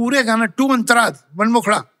जिसमें पूरे गाना 2 अंतराज, 1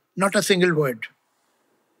 मुखड़ा, not a single word.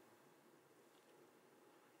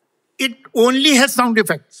 It only has sound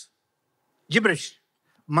effects, gibberish.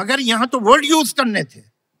 मगर यहाँ तो word use करने थे.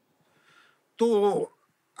 तो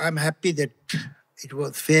I'm happy that it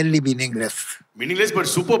was fairly meaningless. Meaningless but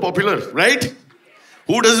super popular, right?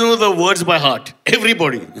 Who doesn't know the words by heart?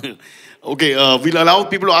 Everybody. Okay, we'll allow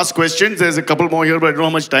people to ask questions. There's a couple more here, but I don't know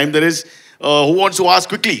how much time there is. Who wants to ask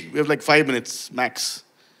quickly? We have like 5 minutes max.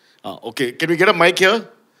 Okay, can we get a mic here?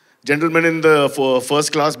 Gentlemen in the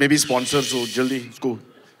first class, maybe sponsors. So, jaldi, usko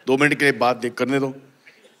 2 minutes के बाद देख करने दो.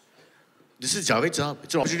 This is Javed Saab.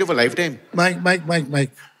 It's an opportunity of a lifetime.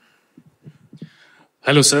 Mike.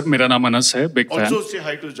 Hello sir, मेरा नाम अनस है, big fan. Also say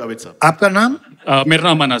hi to Javed Saab. आपका नाम? मेरा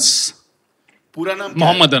नाम अनस. पूरा नाम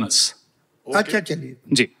मोहम्मद अनस. अच्छा, चलिए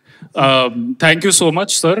जी. Thank you so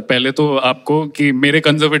much sir. पहले तो आपको कि मेरे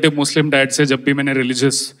कंजर्वेटिव मुस्लिम डैड से जब भी मैंने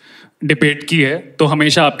रिलीजियस डिबेट की है तो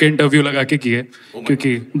हमेशा आपके इंटरव्यू लगा के किए,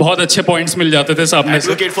 क्योंकि बहुत अच्छे पॉइंट्स मिल जाते थे सामने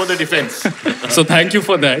से. Advocate for the defense. So thank you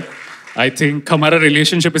for that. I think हमारा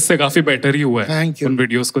रिलेशनशिप इससे काफी बेटर ही हुआ है Thank you. उन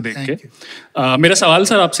वीडियोस को देख के. मेरा सवाल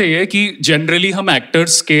सर आपसे ये है कि जनरली हम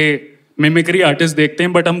एक्टर्स के मिमिक्री आर्टिस्ट देखते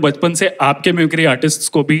हैं, बट हम बचपन से आपके मिमिक्री आर्टिस्ट्स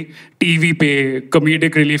को भी टीवी पे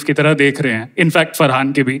कॉमेडिक रिलीफ की तरह देख रहे हैं, इनफैक्ट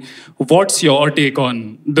फरहान के भी. What's your take on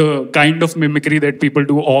the kind of mimicry that people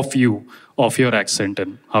do of you, of your accent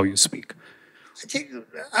and how you speak? अच्छा,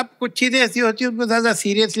 अब कुछ चीज़ें ऐसी होती हैं उनको ज़्यादा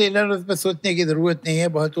सीरियस लेना और उस पर सोचने की ज़रूरत नहीं है.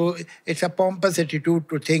 बहुत वो it's a pompous attitude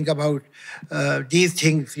to think about these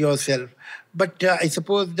things yourself. But I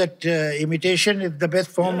suppose that imitation is the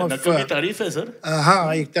best form of तारीफ है सर.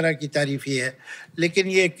 हाँ, एक तरह की तारीफ ही है. लेकिन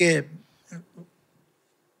ये कि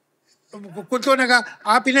कुछ ने कहा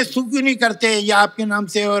आप इन्हें सू क्यों नहीं करते, या आपके नाम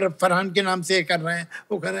से और फरहान के नाम से कर रहे हैं,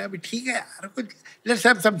 वो कर रहे हैं. अभी ठीक है यार, कुछ let's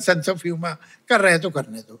have some sense of humour. कर रहे हैं तो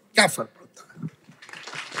करने दो, क्या फर्क पड़ता है.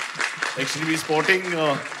 Extremely sporting.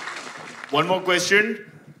 One more question.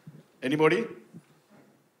 Anybody?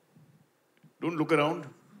 Don't look around.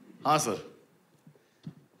 हाँ sir.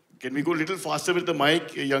 Can we go a little faster with the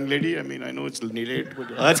mic, young lady? I mean, I know it's late,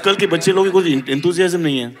 but आजकल के बच्चे लोगों को कोई enthusiasm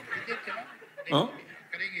नहीं है. हाँ?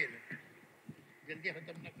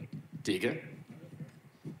 ठीक है.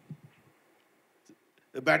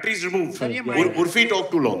 The battery is removed. Urfi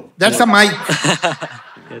talk too long. That's a mic.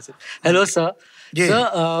 Hello sir. Ji.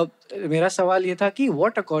 Sir, मेरा सवाल ये था कि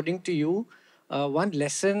what according to you one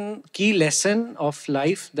lesson, की lesson of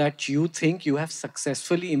life that you think you have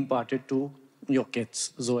successfully imparted to your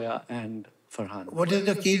kids, Zoya and Farhan? What is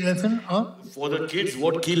the key lesson? For the kids,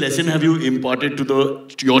 what key lesson have you imparted to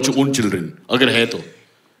your own children? अगर है तो.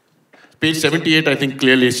 Page 78, I think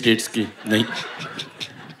clearly states कि नहीं.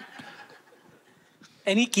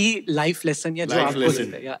 Any की life lesson या जो Life आपको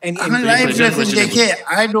lesson. देते हैं, या any life present lesson question देखिए,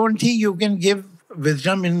 I don't think you can give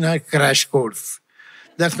wisdom in a crash course.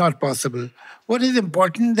 That's not possible. What is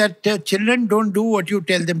important that children don't do what you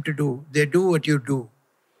tell them to do. They do what you do.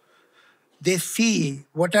 They see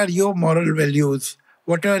what are your moral values,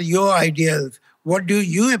 what are your ideals, what do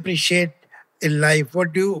you appreciate in life,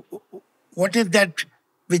 what is that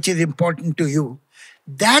which is important to you.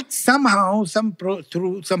 That somehow,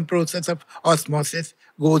 through some process of osmosis,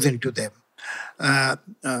 goes into them.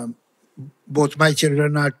 Both my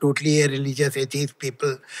children are totally religious atheist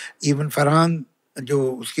people. Even Farhan, जो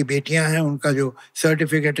उसकी बेटियां हैं, उनका जो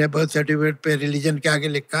certificate है, birth certificate पे religion के आगे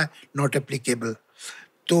लिखा है नॉट एप्लीकेबल.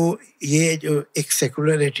 तो ये जो एक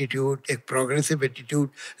सेकुलर एटीट्यूड, एक progressive attitude,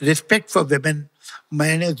 respect for women,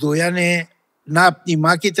 मैंने जोया ने ना अपनी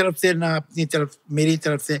माँ की तरफ से ना अपनी तरफ मेरी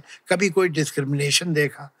तरफ से कभी कोई डिस्क्रिमिनेशन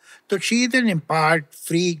देखा. तो she is an impart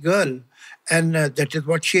free girl and that is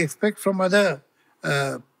what she expect from other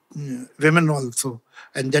women also,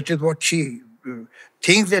 and that is what she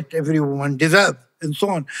thinks that every woman deserves and so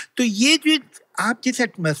on. तो ये जो आप जिस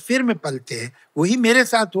एटमॉस्फेयर में पलते हैं वही मेरे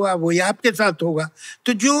साथ हुआ, वही आपके साथ होगा.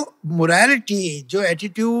 तो जो मोरालिटी, जो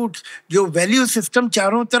एटीट्यूड, जो वैल्यू सिस्टम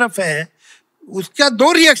चारों तरफ है, उसका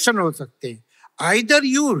दो रिएक्शन हो सकते हैं. Either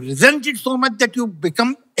you resent it so much that you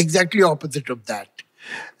become exactly opposite of that,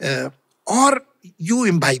 or you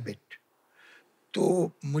imbibe it.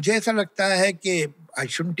 तो मुझे ऐसा लगता है कि I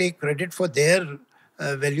shouldn't take credit for their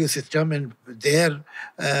value system and their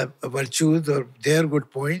virtues or their good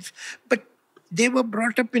points, but they were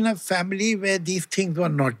brought up in a family where these things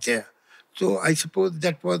were not there. So I suppose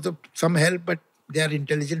that was of some help, but they are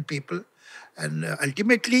intelligent people. And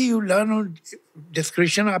ultimately you learn on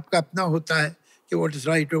discretion आपका अपना होता है कि what is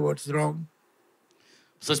right or what is wrong.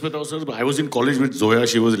 Sach batao sir, I was in college with Zoya.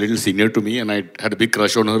 She was a little senior to me, and I had a big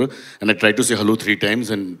crush on her. And I tried to say hello 3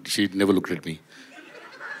 times, and she never looked at me.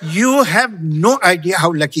 You have no idea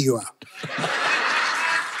how lucky you are.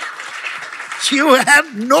 You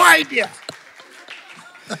have no idea.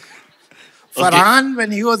 Farhan,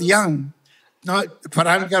 when he was young, no,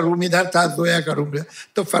 Farhan का room इधर था, जोया का room इधर.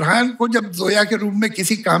 तो फरहान को जब जोया के room में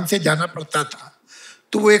किसी काम से जाना पड़ता था,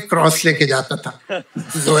 तो वो एक क्रॉस लेके जाता था.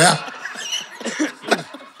 Zoya.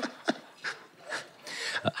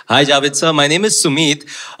 Hi Javed sir, my name is Sumit.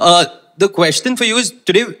 The question for you is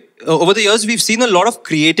today, over the years we've seen a lot of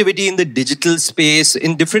creativity in the digital space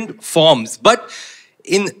in different forms, but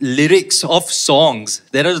in lyrics of songs,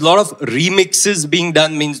 there are a lot of remixes being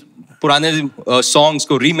done, means पुराने songs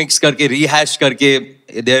को remix करके, rehash करके,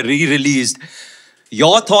 they're re-released.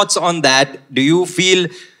 Your thoughts on that? Do you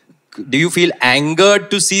feel angered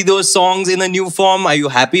to see those songs in a new form? Are you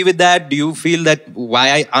happy with that? Do you feel that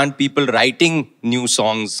why aren't people writing new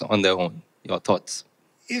songs on their own? Your thoughts?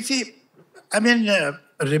 You see, I mean,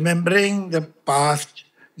 remembering the past,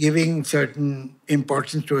 giving certain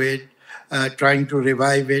importance to it, trying to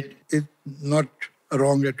revive it is not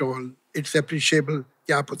wrong at all. It's appreciable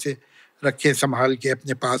कि आप उसे रखें संभाल के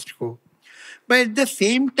अपने past को. But at the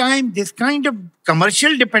same time, this kind of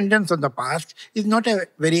commercial dependence on the past is not a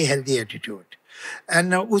very healthy attitude.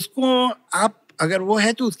 And उसको आप अगर वो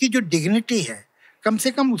है तो उसकी जो dignity है, कम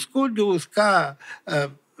से कम उसको जो उसका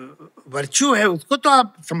virtue है उसको तो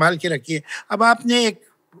आप संभाल के रखिए. अब आपने एक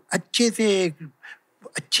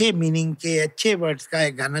अच्छे मीनिंग के अच्छे वर्ड्स का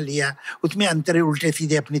एक गाना लिया, उसमें अंतरे उल्टे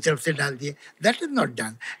सीधे अपनी तरफ से डाल दिए. That is not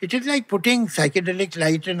done. It is like putting psychedelic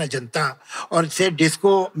light in Ajanta और से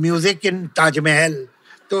डिस्को म्यूजिक इन ताजमहल.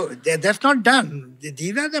 तो that's not done.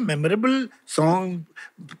 These are the memorable song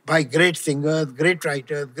by great singers, great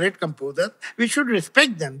writers, great composers. We should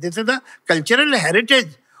respect them. This is the cultural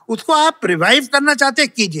heritage. उसको आप revive करना चाहते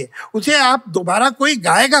कीजिए, उसे आप दोबारा कोई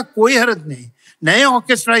गाएगा, कोई हर्ज नहीं. नए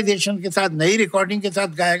ऑर्केस्ट्राइजेशन के साथ, नई रिकॉर्डिंग के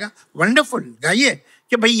साथ गाएगा, वंडरफुल, गाइए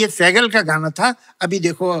कि भाई ये सैगल का गाना था, अभी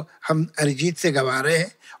देखो हम अरिजीत से गवा रहे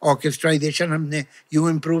हैं, ऑर्केस्ट्राइजेशन हमने यूं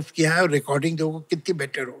इम्प्रूव किया है और रिकॉर्डिंग देखो कितनी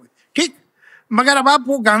बेटर हो गई. ठीक, मगर अब आप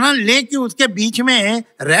वो गाना लेके उसके बीच में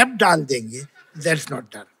रैप डाल देंगे, that's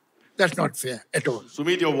not done. That's not fair at all.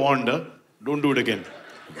 Sumit, you're warned. Don't do it again.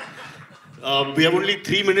 We have only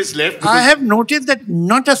 3 minutes left. I have noticed that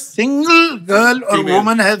not a single girl or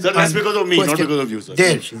woman has. Sir, that's because of me, not because of you, sir.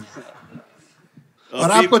 There she is.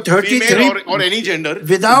 और आपको 33 or any gender.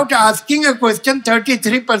 Without asking a question,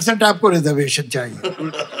 33% आपको reservation चाहिए.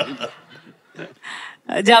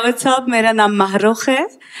 जावेद साहब, मेरा नाम महरुख है.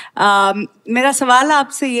 मेरा सवाल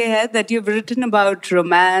आपसे ये है that you've written about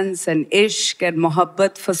romance and ishq and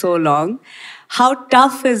mohabbat for so long. How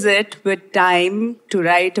tough is it with time to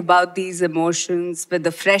write about these emotions with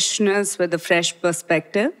the freshness, with the fresh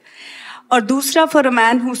perspective? और दूसरा, for a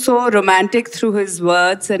man who's so romantic through his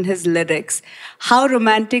words and his lyrics, how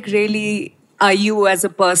romantic really are you as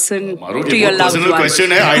a person to your loved personal ones?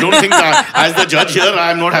 question है. I don't think as the judge here,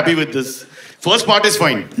 I am not happy with this. First part is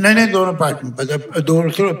fine. नहीं, दोनों part में,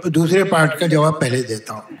 मतलब दूसरे part का जवाब पहले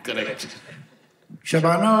देता हूँ. Correct.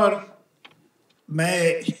 शबाना और मैं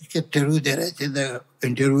इंटरव्यू दे रहे थे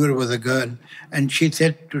interviewer was a girl, and she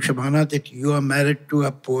said to Shabana that you are married to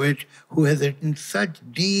a poet who has written such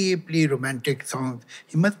deeply romantic songs.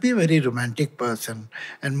 He must be a very romantic person.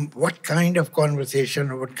 And what kind of conversation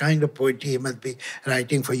or what kind of poetry he must be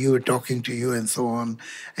writing for you, talking to you, and so on.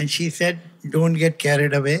 And she said, don't get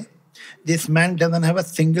carried away. This man doesn't have a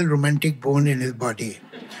single romantic bone in his body.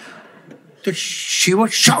 So she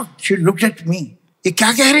was shocked. She looked at me. ये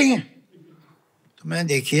क्या कह रही हैं? तो मैं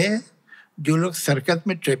देखिए जो लोग सर्कस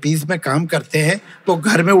में ट्रेपीज में काम करते हैं वो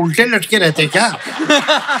घर में उल्टे लटके रहते क्या?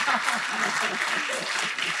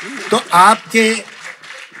 तो आपके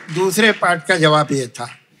दूसरे पार्ट का जवाब ये था.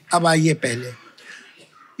 अब आइए पहले.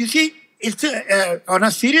 You see, it's on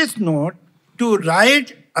a serious note, to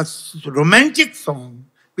write a romantic song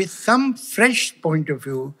with some fresh point of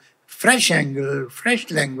view, fresh angle, fresh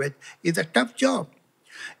language is a tough job.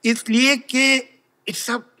 इसलिए कि it's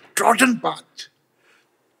a trodden path.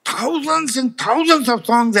 Thousands and thousands of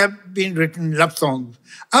songs have been written, love songs.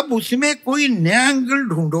 अब उसमें कोई नया angle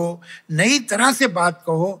ढूंढो, नई तरह से बात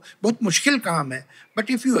कहो, बहुत मुश्किल काम है. But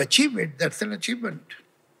if you achieve it, that's an achievement.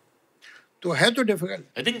 तो है तो difficult.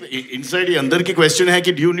 I think inside ये अंदर की question है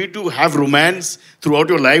कि do you need to have romance throughout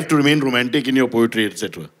your life to remain romantic in your poetry,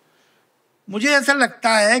 etc. मुझे ऐसा लगता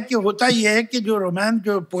है कि होता ये है कि जो रोमांस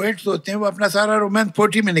जो पोएट्स होते हैं वो अपना सारा रोमांस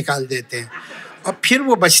पोएट्री में निकाल देते हैं और फिर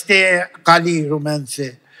वो बचते हैं काली रोमांस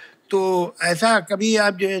से. तो ऐसा कभी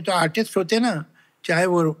आप जो तो आर्टिस्ट होते हैं ना, चाहे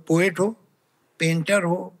वो पोएट हो, पेंटर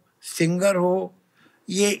हो, सिंगर हो,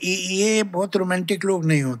 ये बहुत रोमांटिक लोग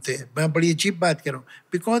नहीं होते. मैं बड़ी अजीब बात कर रहा हूँ,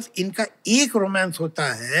 बिकॉज इनका एक रोमांस होता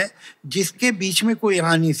है जिसके बीच में कोई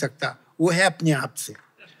आ नहीं सकता, वो है अपने आप से.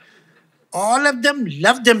 All of them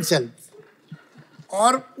love themselves,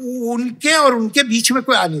 और उनके बीच में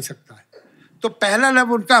कोई आ नहीं सकता है. तो पहला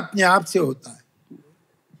लव उनका अपने आप से होता है.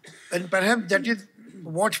 And perhaps that is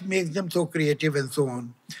what makes them so creative and so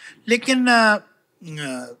on. लेकिन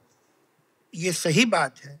ये सही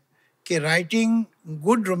बात है कि writing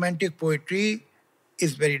good romantic poetry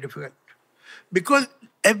is very difficult because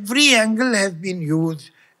every angle has been used,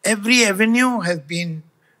 every Avenue has been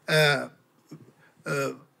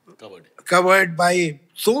covered by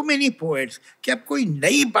so many poets कि अब कोई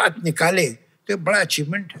नई बात निकाले तो बड़ा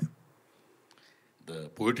अचीवमेंट है. The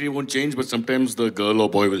poetry won't change, but sometimes the girl or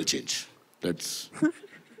boy will change. That's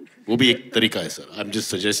वो भी एक तरीका है sir. I'm just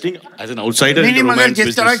suggesting as an outsider in the romance business.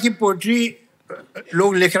 जिस तरह की पोएट्री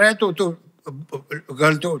लोग लिख रहे हैं तो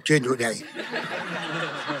गर्ल तो चेंज हो जाएगी.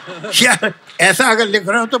 यार ऐसा अगर लिख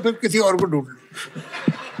रहे हो तो फिर किसी और को ढूंढ लो.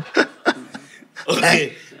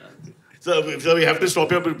 Okay. So we have to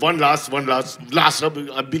stop here. One last.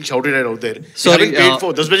 I'm being shouted at out there. Sorry, paid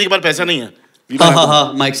for 10 बजे के बाद पैसा नहीं है.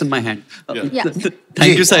 Mic's in my hand. Yeah.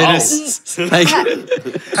 Thank you, Cyrus. Thank you.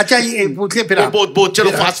 अच्छा ये पूछ ले फिर आप. बहुत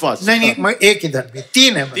चलो फास्ट. नहीं मैं एक इधर भी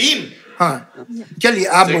 3 है. 3. हाँ चलिए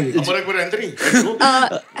आप बोलिए.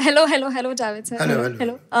 Hello Javed sir.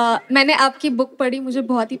 हेलो. मैंने आपकी बुक पढ़ी, मुझे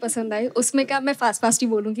बहुत ही पसंद आई. उसमें का मैं फास्ट ही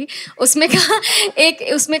बोलूँगी. उसमें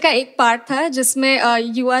का एक पार्ट था जिसमें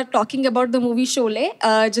you are talking about the movie Sholay,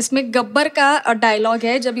 जिसमें गब्बर का डायलॉग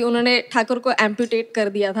है जब उन्होंने ठाकुर को एम्पुटेट कर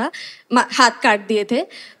दिया था, हाथ काट दिए थे,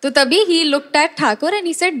 तो तभी he looked at Thakur and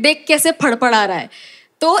he said देख कैसे फड़फड़ा रहा है.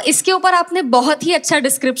 तो इसके ऊपर आपने बहुत ही अच्छा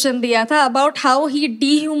डिस्क्रिप्शन दिया था about how he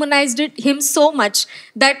डीह्यूमनाइज्ड him so much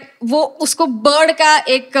that वो उसको बर्ड का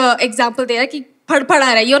एक एग्जांपल दे रहा है कि फड़फड़ा रहा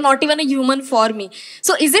है, you are not even a human for me.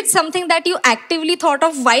 So is it something that you actively thought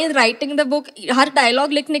of while writing the book? Her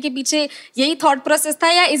dialogue लिखने के पीछे यही थॉट प्रोसेस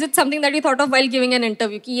था, या is it something that you thought of while giving an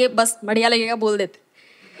interview कि ये बस बढ़िया लगेगा बोल देते?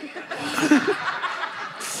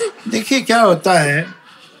 देखिए क्या होता है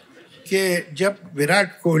कि जब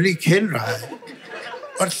विराट कोहली खेल रहा है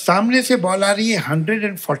और सामने से बॉल आ रही है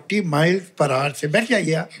 140 माइल्स पर आवर से, बैठ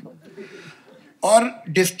जाइए आप, और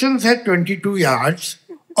डिस्टेंस है 22 यार्ड्स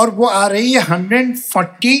और वो आ रही है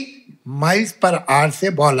 140 माइल्स पर आवर से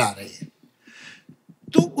बॉल आ रही है,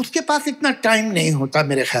 तो उसके पास इतना टाइम नहीं होता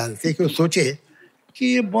मेरे ख्याल से कि वो सोचे कि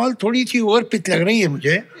ये बॉल थोड़ी सी ओवर पिच लग रही है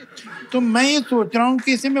मुझे, तो मैं ये सोच रहा हूँ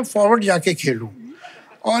कि इसे मैं फॉरवर्ड जाके खेलूँ,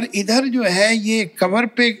 और इधर जो है ये कवर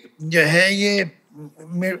पे जो है ये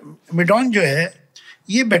मिड ऑन जो है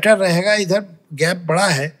ये बेटर रहेगा, इधर गैप बड़ा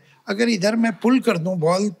है, अगर इधर मैं पुल कर दूं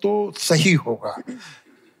बॉल तो सही होगा.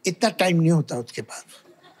 इतना टाइम नहीं होता उसके पास,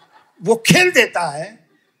 वो खेल देता है.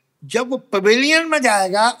 जब वो पवेलियन में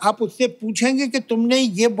जाएगा आप उससे पूछेंगे कि तुमने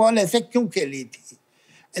ये बॉल ऐसे क्यों खेली थी,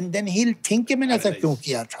 and then he will think कि मैंने ऐसा क्यों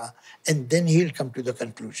किया था, and then he will come to the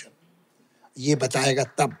conclusion. ये बताएगा.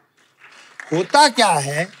 तब होता क्या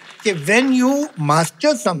है कि व्हेन यू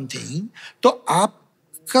मास्टर समथिंग तो आप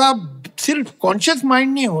आपका सिर्फ कॉन्शियस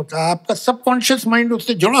माइंड नहीं होता, आपका सबकॉन्शियस माइंड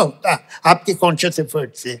उससे जुड़ा होता है आपके कॉन्शियस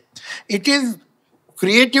एफर्ट से. It is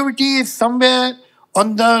creativity is somewhere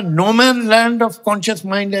on the no man's land of conscious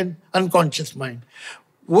mind and unconscious mind.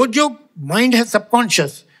 वो जो माइंड है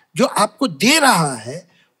सबकॉन्शियस जो आपको दे रहा है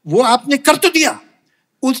वो आपने कर तो दिया,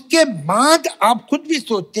 उसके बाद आप खुद भी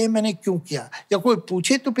सोचते हैं मैंने क्यों किया, या कोई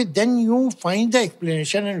पूछे तो फिर then you find the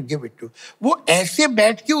explanation and give it to. वो ऐसे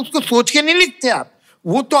बैठ के उसको सोच के नहीं लिखते आप,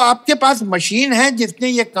 वो तो आपके पास मशीन है जिसने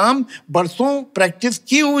ये काम बरसों प्रैक्टिस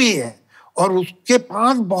की हुई है और उसके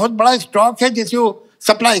पास बहुत बड़ा स्टॉक है जिसे वो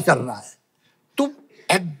सप्लाई कर रहा है. तो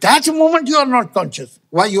at that moment you are not conscious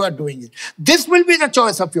why you are doing it. This will be the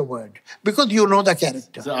choice of your word because you know the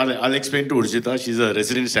character. So I'll explain to Urjita. She's a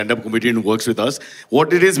resident stand-up comedian who works with us.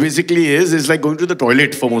 What it is basically is like going to the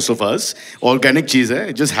toilet for most of us. Organic cheese hai.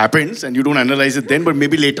 It just happens and you don't analyze it then, but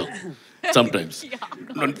maybe later. Sometimes.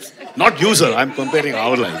 Not you, sir. I'm comparing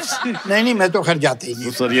our lives. नहीं मैं तो घर जाते ही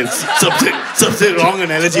नहीं. Sir, ये सबसे wrong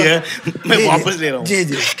analogy है. मैं वापस ले रहा हूँ.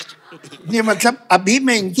 जी. ये मतलब अभी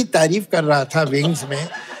मैं इनकी तारीफ कर रहा था विंग्स में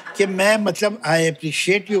कि मैं मतलब I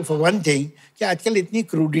appreciate you for one thing कि आजकल इतनी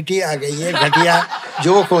क्रूडिटी आ गई है, घटिया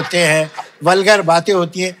जोक होते हैं, वल्गर बातें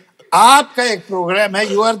होती हैं. आपका एक प्रोग्राम है,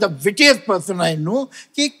 you are the wittiest person I know,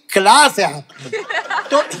 कि क्लास है आप में.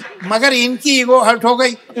 तो मगर इनकी ईगो हर्ट हो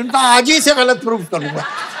गई, इनका आज ही से गलत प्रूफ करूंगा.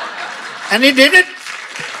 And he did it.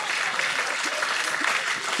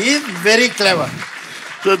 He is very clever.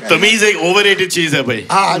 तो तमीज एक ओवररेटेड चीज है भाई.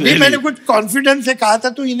 हाँ, नहीं मैंने कुछ कॉन्फिडेंस से कहा था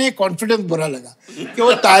तो इन्हें कॉन्फिडेंस बुरा लगा कि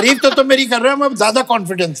वो तारीफ तो मेरी कर रहे हैं, मैं ज्यादा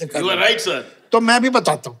कॉन्फिडेंस से कर रहा हूँ. You are right, sir. तो मैं भी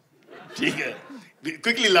बताता हूँ. ठीक है.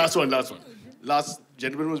 Quickly, last one. Last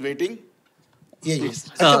gentleman was waiting. ये.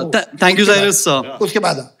 Thank you, Cyrus. उसके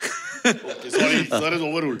बाद. Okay, sorry, sir is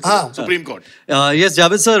overruled. Supreme Court. Yes,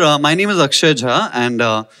 Javed sir, my name is Akshay Jha and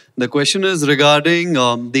the question is regarding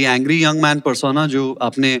the angry young man persona जो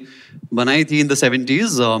आपने बनाई थी in the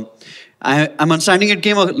 70s. I'm understanding it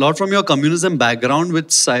came a lot from your communism background which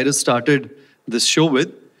Cyrus started this show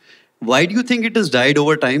with. Why do you think it has died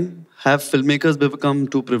over time? Have filmmakers become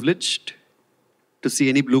too privileged to see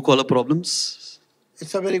any blue collar problems?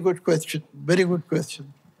 It's a very good question. Very good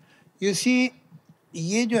question. You see,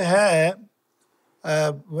 ये जो है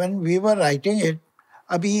when we were writing it,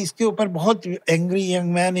 अभी इसके ऊपर बहुत angry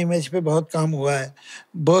young man image पे बहुत काम हुआ है.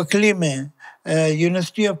 बर्कली में,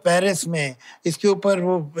 यूनिवर्सिटी ऑफ पेरिस में इसके ऊपर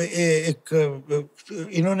वो एक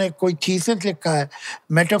इन्होंने कोई थीसिस लिखा है,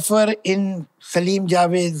 metaphor in Salim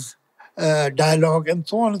Javed dialogue and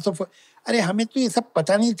so on so fourth. अरे हमें तो ये सब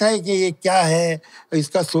पता नहीं था कि ये क्या है,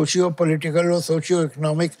 इसका सोशियो पॉलिटिकल और सोशियो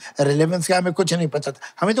इकोनॉमिक रेलेवेंस का हमें कुछ नहीं पता था.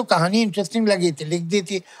 हमें तो कहानी इंटरेस्टिंग लगी थी, लिख दी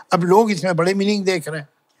थी. अब लोग इसमें बड़े मीनिंग देख रहे हैं.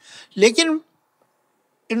 लेकिन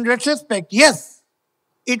in retrospect, yes,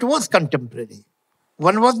 it was contemporary.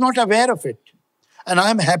 One was not aware of it. And I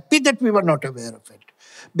am happy that we were not aware of it.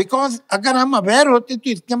 Because अगर हम aware होते तो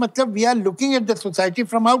इसका मतलब we are looking at the society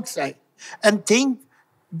from outside and think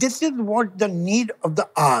this is what the need of the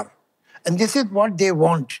hour. And this is what they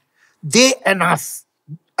want. They and us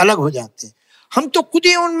अलग हो जाते. हम तो खुद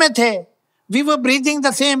ही उनमें थे. We were breathing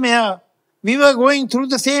the same air. We were going through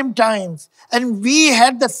the same times. And we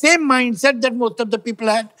had the same mindset that most of the people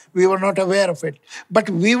had. We were not aware of it. But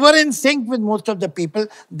we were in sync with most of the people.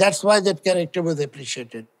 That's why that character was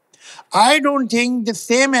appreciated. I don't think the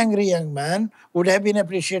same angry young man would have been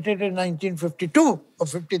appreciated in 1952 or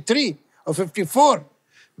 53 or 54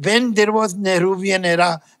 when there was Nehruvian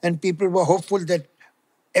era and people were hopeful that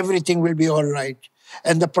everything will be all right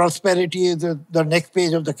and the prosperity is the next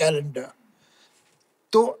page of the calendar.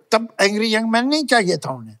 तो तब angry young man नहीं चाहिए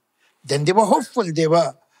था उन्हें. Then they were hopeful, दे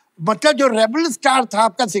वर मतलब जो rebel star था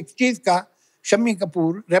आपका 60s का शम्मी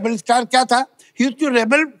कपूर, रेबल स्टार क्या था? ही used to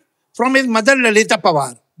rebel from his mother Lalita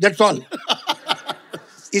Pawar, that's all.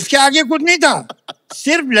 इसके आगे कुछ नहीं था.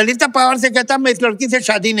 सिर्फ ललिता पवार से कहता मैं इस लड़की से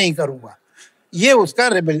शादी नहीं करूंगा. ये उसका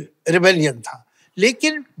रेबेलियन था.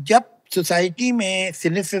 लेकिन जब सोसाइटी में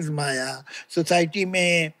सिनिसिज्म आया, सोसाइटी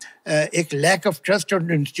में एक lack of trust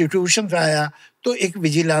on institutions आया, तो एक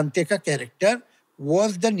विजिलांते का character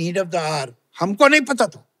was the need of the our. हमको नहीं पता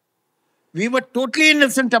था. We were totally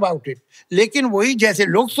innocent about it. लेकिन वही जैसे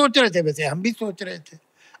लोग सोच रहे थे वैसे हम भी सोच रहे थे.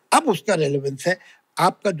 अब उसका रेलेवेंस है.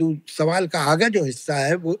 आपका सवाल का आगे जो हिस्सा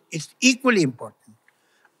है वो इज इक्वली इम्पोर्टेंट.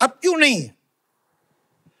 अब क्यों नहीं है?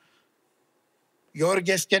 Your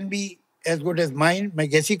guess can be as good as mine. मैं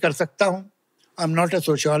guess ही कर सकता हूँ. I'm not a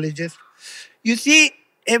sociologist. You see,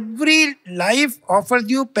 every life offers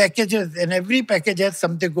you packages and every package has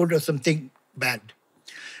something good or something bad.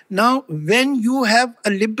 Now, when you have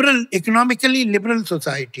a liberal, economically liberal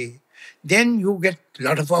society, then you get a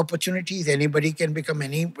lot of opportunities. Anybody can become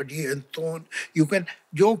anybody and so on. You can,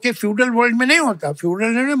 जो कि feudal world में नहीं होता.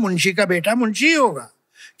 Feudal में मुंशी का बेटा मुंशी ही होगा,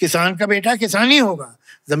 किसान का बेटा किसान ही होगा,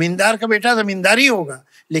 जमींदार का बेटा जमींदार ही होगा.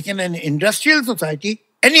 लेकिन in industrial society,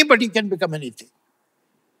 anybody can become anything.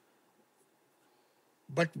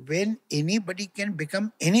 But when anybody can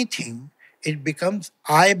become anything, it becomes,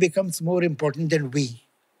 I becomes more important than we.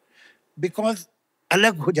 Because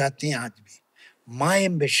अलग हो जाते हैं आदमी. My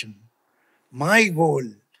ambition, my goal,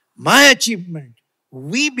 my achievement,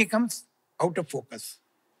 we becomes out of focus.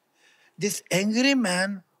 This angry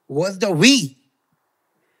man was the we.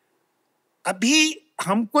 अभी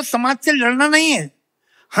हमको समाज से लड़ना नहीं है.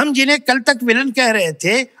 हम जिन्हें कल तक विलन कह रहे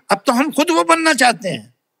थे, अब तो हम खुद वो बनना चाहते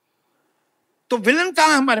हैं. तो विलन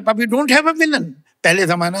कहाँ हमारे पास? We don't have a villain. पहले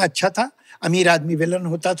जमाना अच्छा था, अमीर आदमी विलन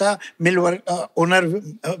होता था, मिल ओनर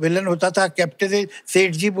विलन होता था, कैप्टन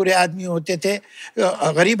सेठ जी बुरे आदमी होते थे,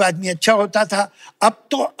 गरीब आदमी अच्छा होता था. अब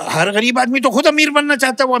तो हर गरीब आदमी तो खुद अमीर बनना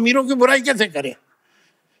चाहता है, वो अमीरों की बुराई कैसे करे?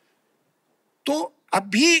 तो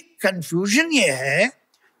अभी कंफ्यूजन ये है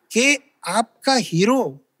कि आपका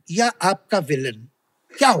हीरो या आपका विलन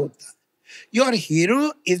क्या होता है? Your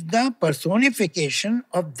hero is the personification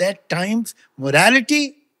of that time's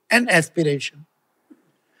morality and aspiration.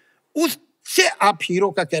 उससे आप हीरो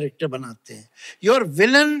का कैरेक्टर बनाते हैं. Your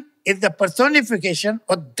villain is the personification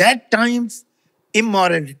of that time's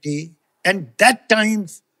immorality and that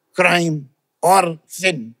time's crime or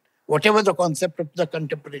sin, whatever the concept of the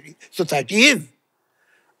contemporary society is.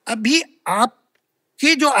 अभी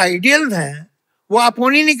आपके जो ideals हैं वो आप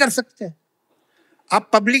ओन ही नहीं कर सकते. आप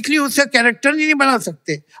पब्लिकली उससे कैरेक्टर नहीं बना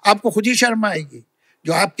सकते. आपको खुद ही शर्म आएगी.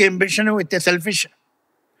 जो आपके एम्बिशन है वो इतने सेल्फिश है.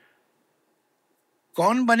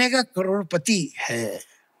 कौन बनेगा करोड़पति है,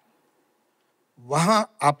 वहां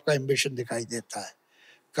आपका एम्बिशन दिखाई देता है.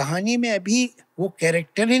 कहानी में अभी वो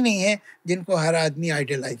कैरेक्टर ही नहीं है जिनको हर आदमी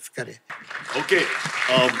आइडियलाइज करे. Okay,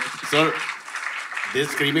 sir, they're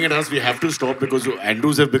screaming at us. We have to stop because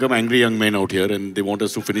Andrews have become angry young men out here and they want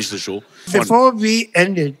us to finish the show. Before we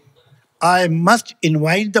end it, I must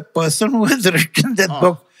invite the person who has written that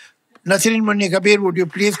book. Nasreen Munni Kabir, would you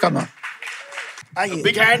please come up? A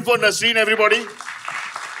big hand for Nasreen, everybody.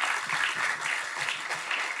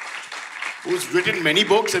 Who's written many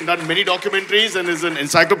books and done many documentaries and is an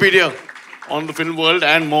encyclopedia on the film world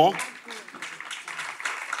and more.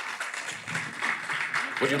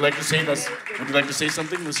 Would you like to say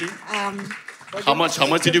something, Nasreen? How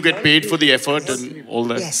much did you get paid for the effort and all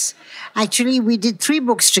that? Yes. Actually, we did 3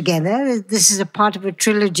 books together. This is a part of a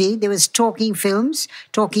trilogy. There was Talking Films,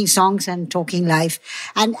 Talking Songs, and Talking Life.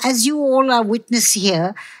 And as you all are witness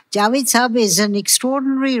here, Javed Saab is an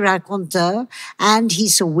extraordinary raconteur and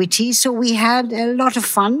he's so witty. So we had a lot of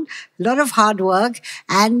fun, a lot of hard work,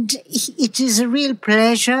 and it is a real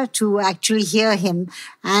pleasure to actually hear him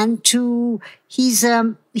and he's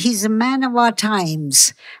a man of our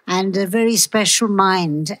times and a very special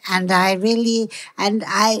mind. And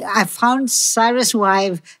I found Cyrus, who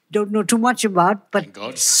I don't know too much about,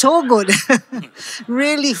 but so good.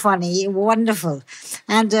 Really funny, wonderful.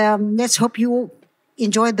 And let's hope you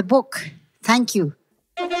enjoyed the book. Thank you.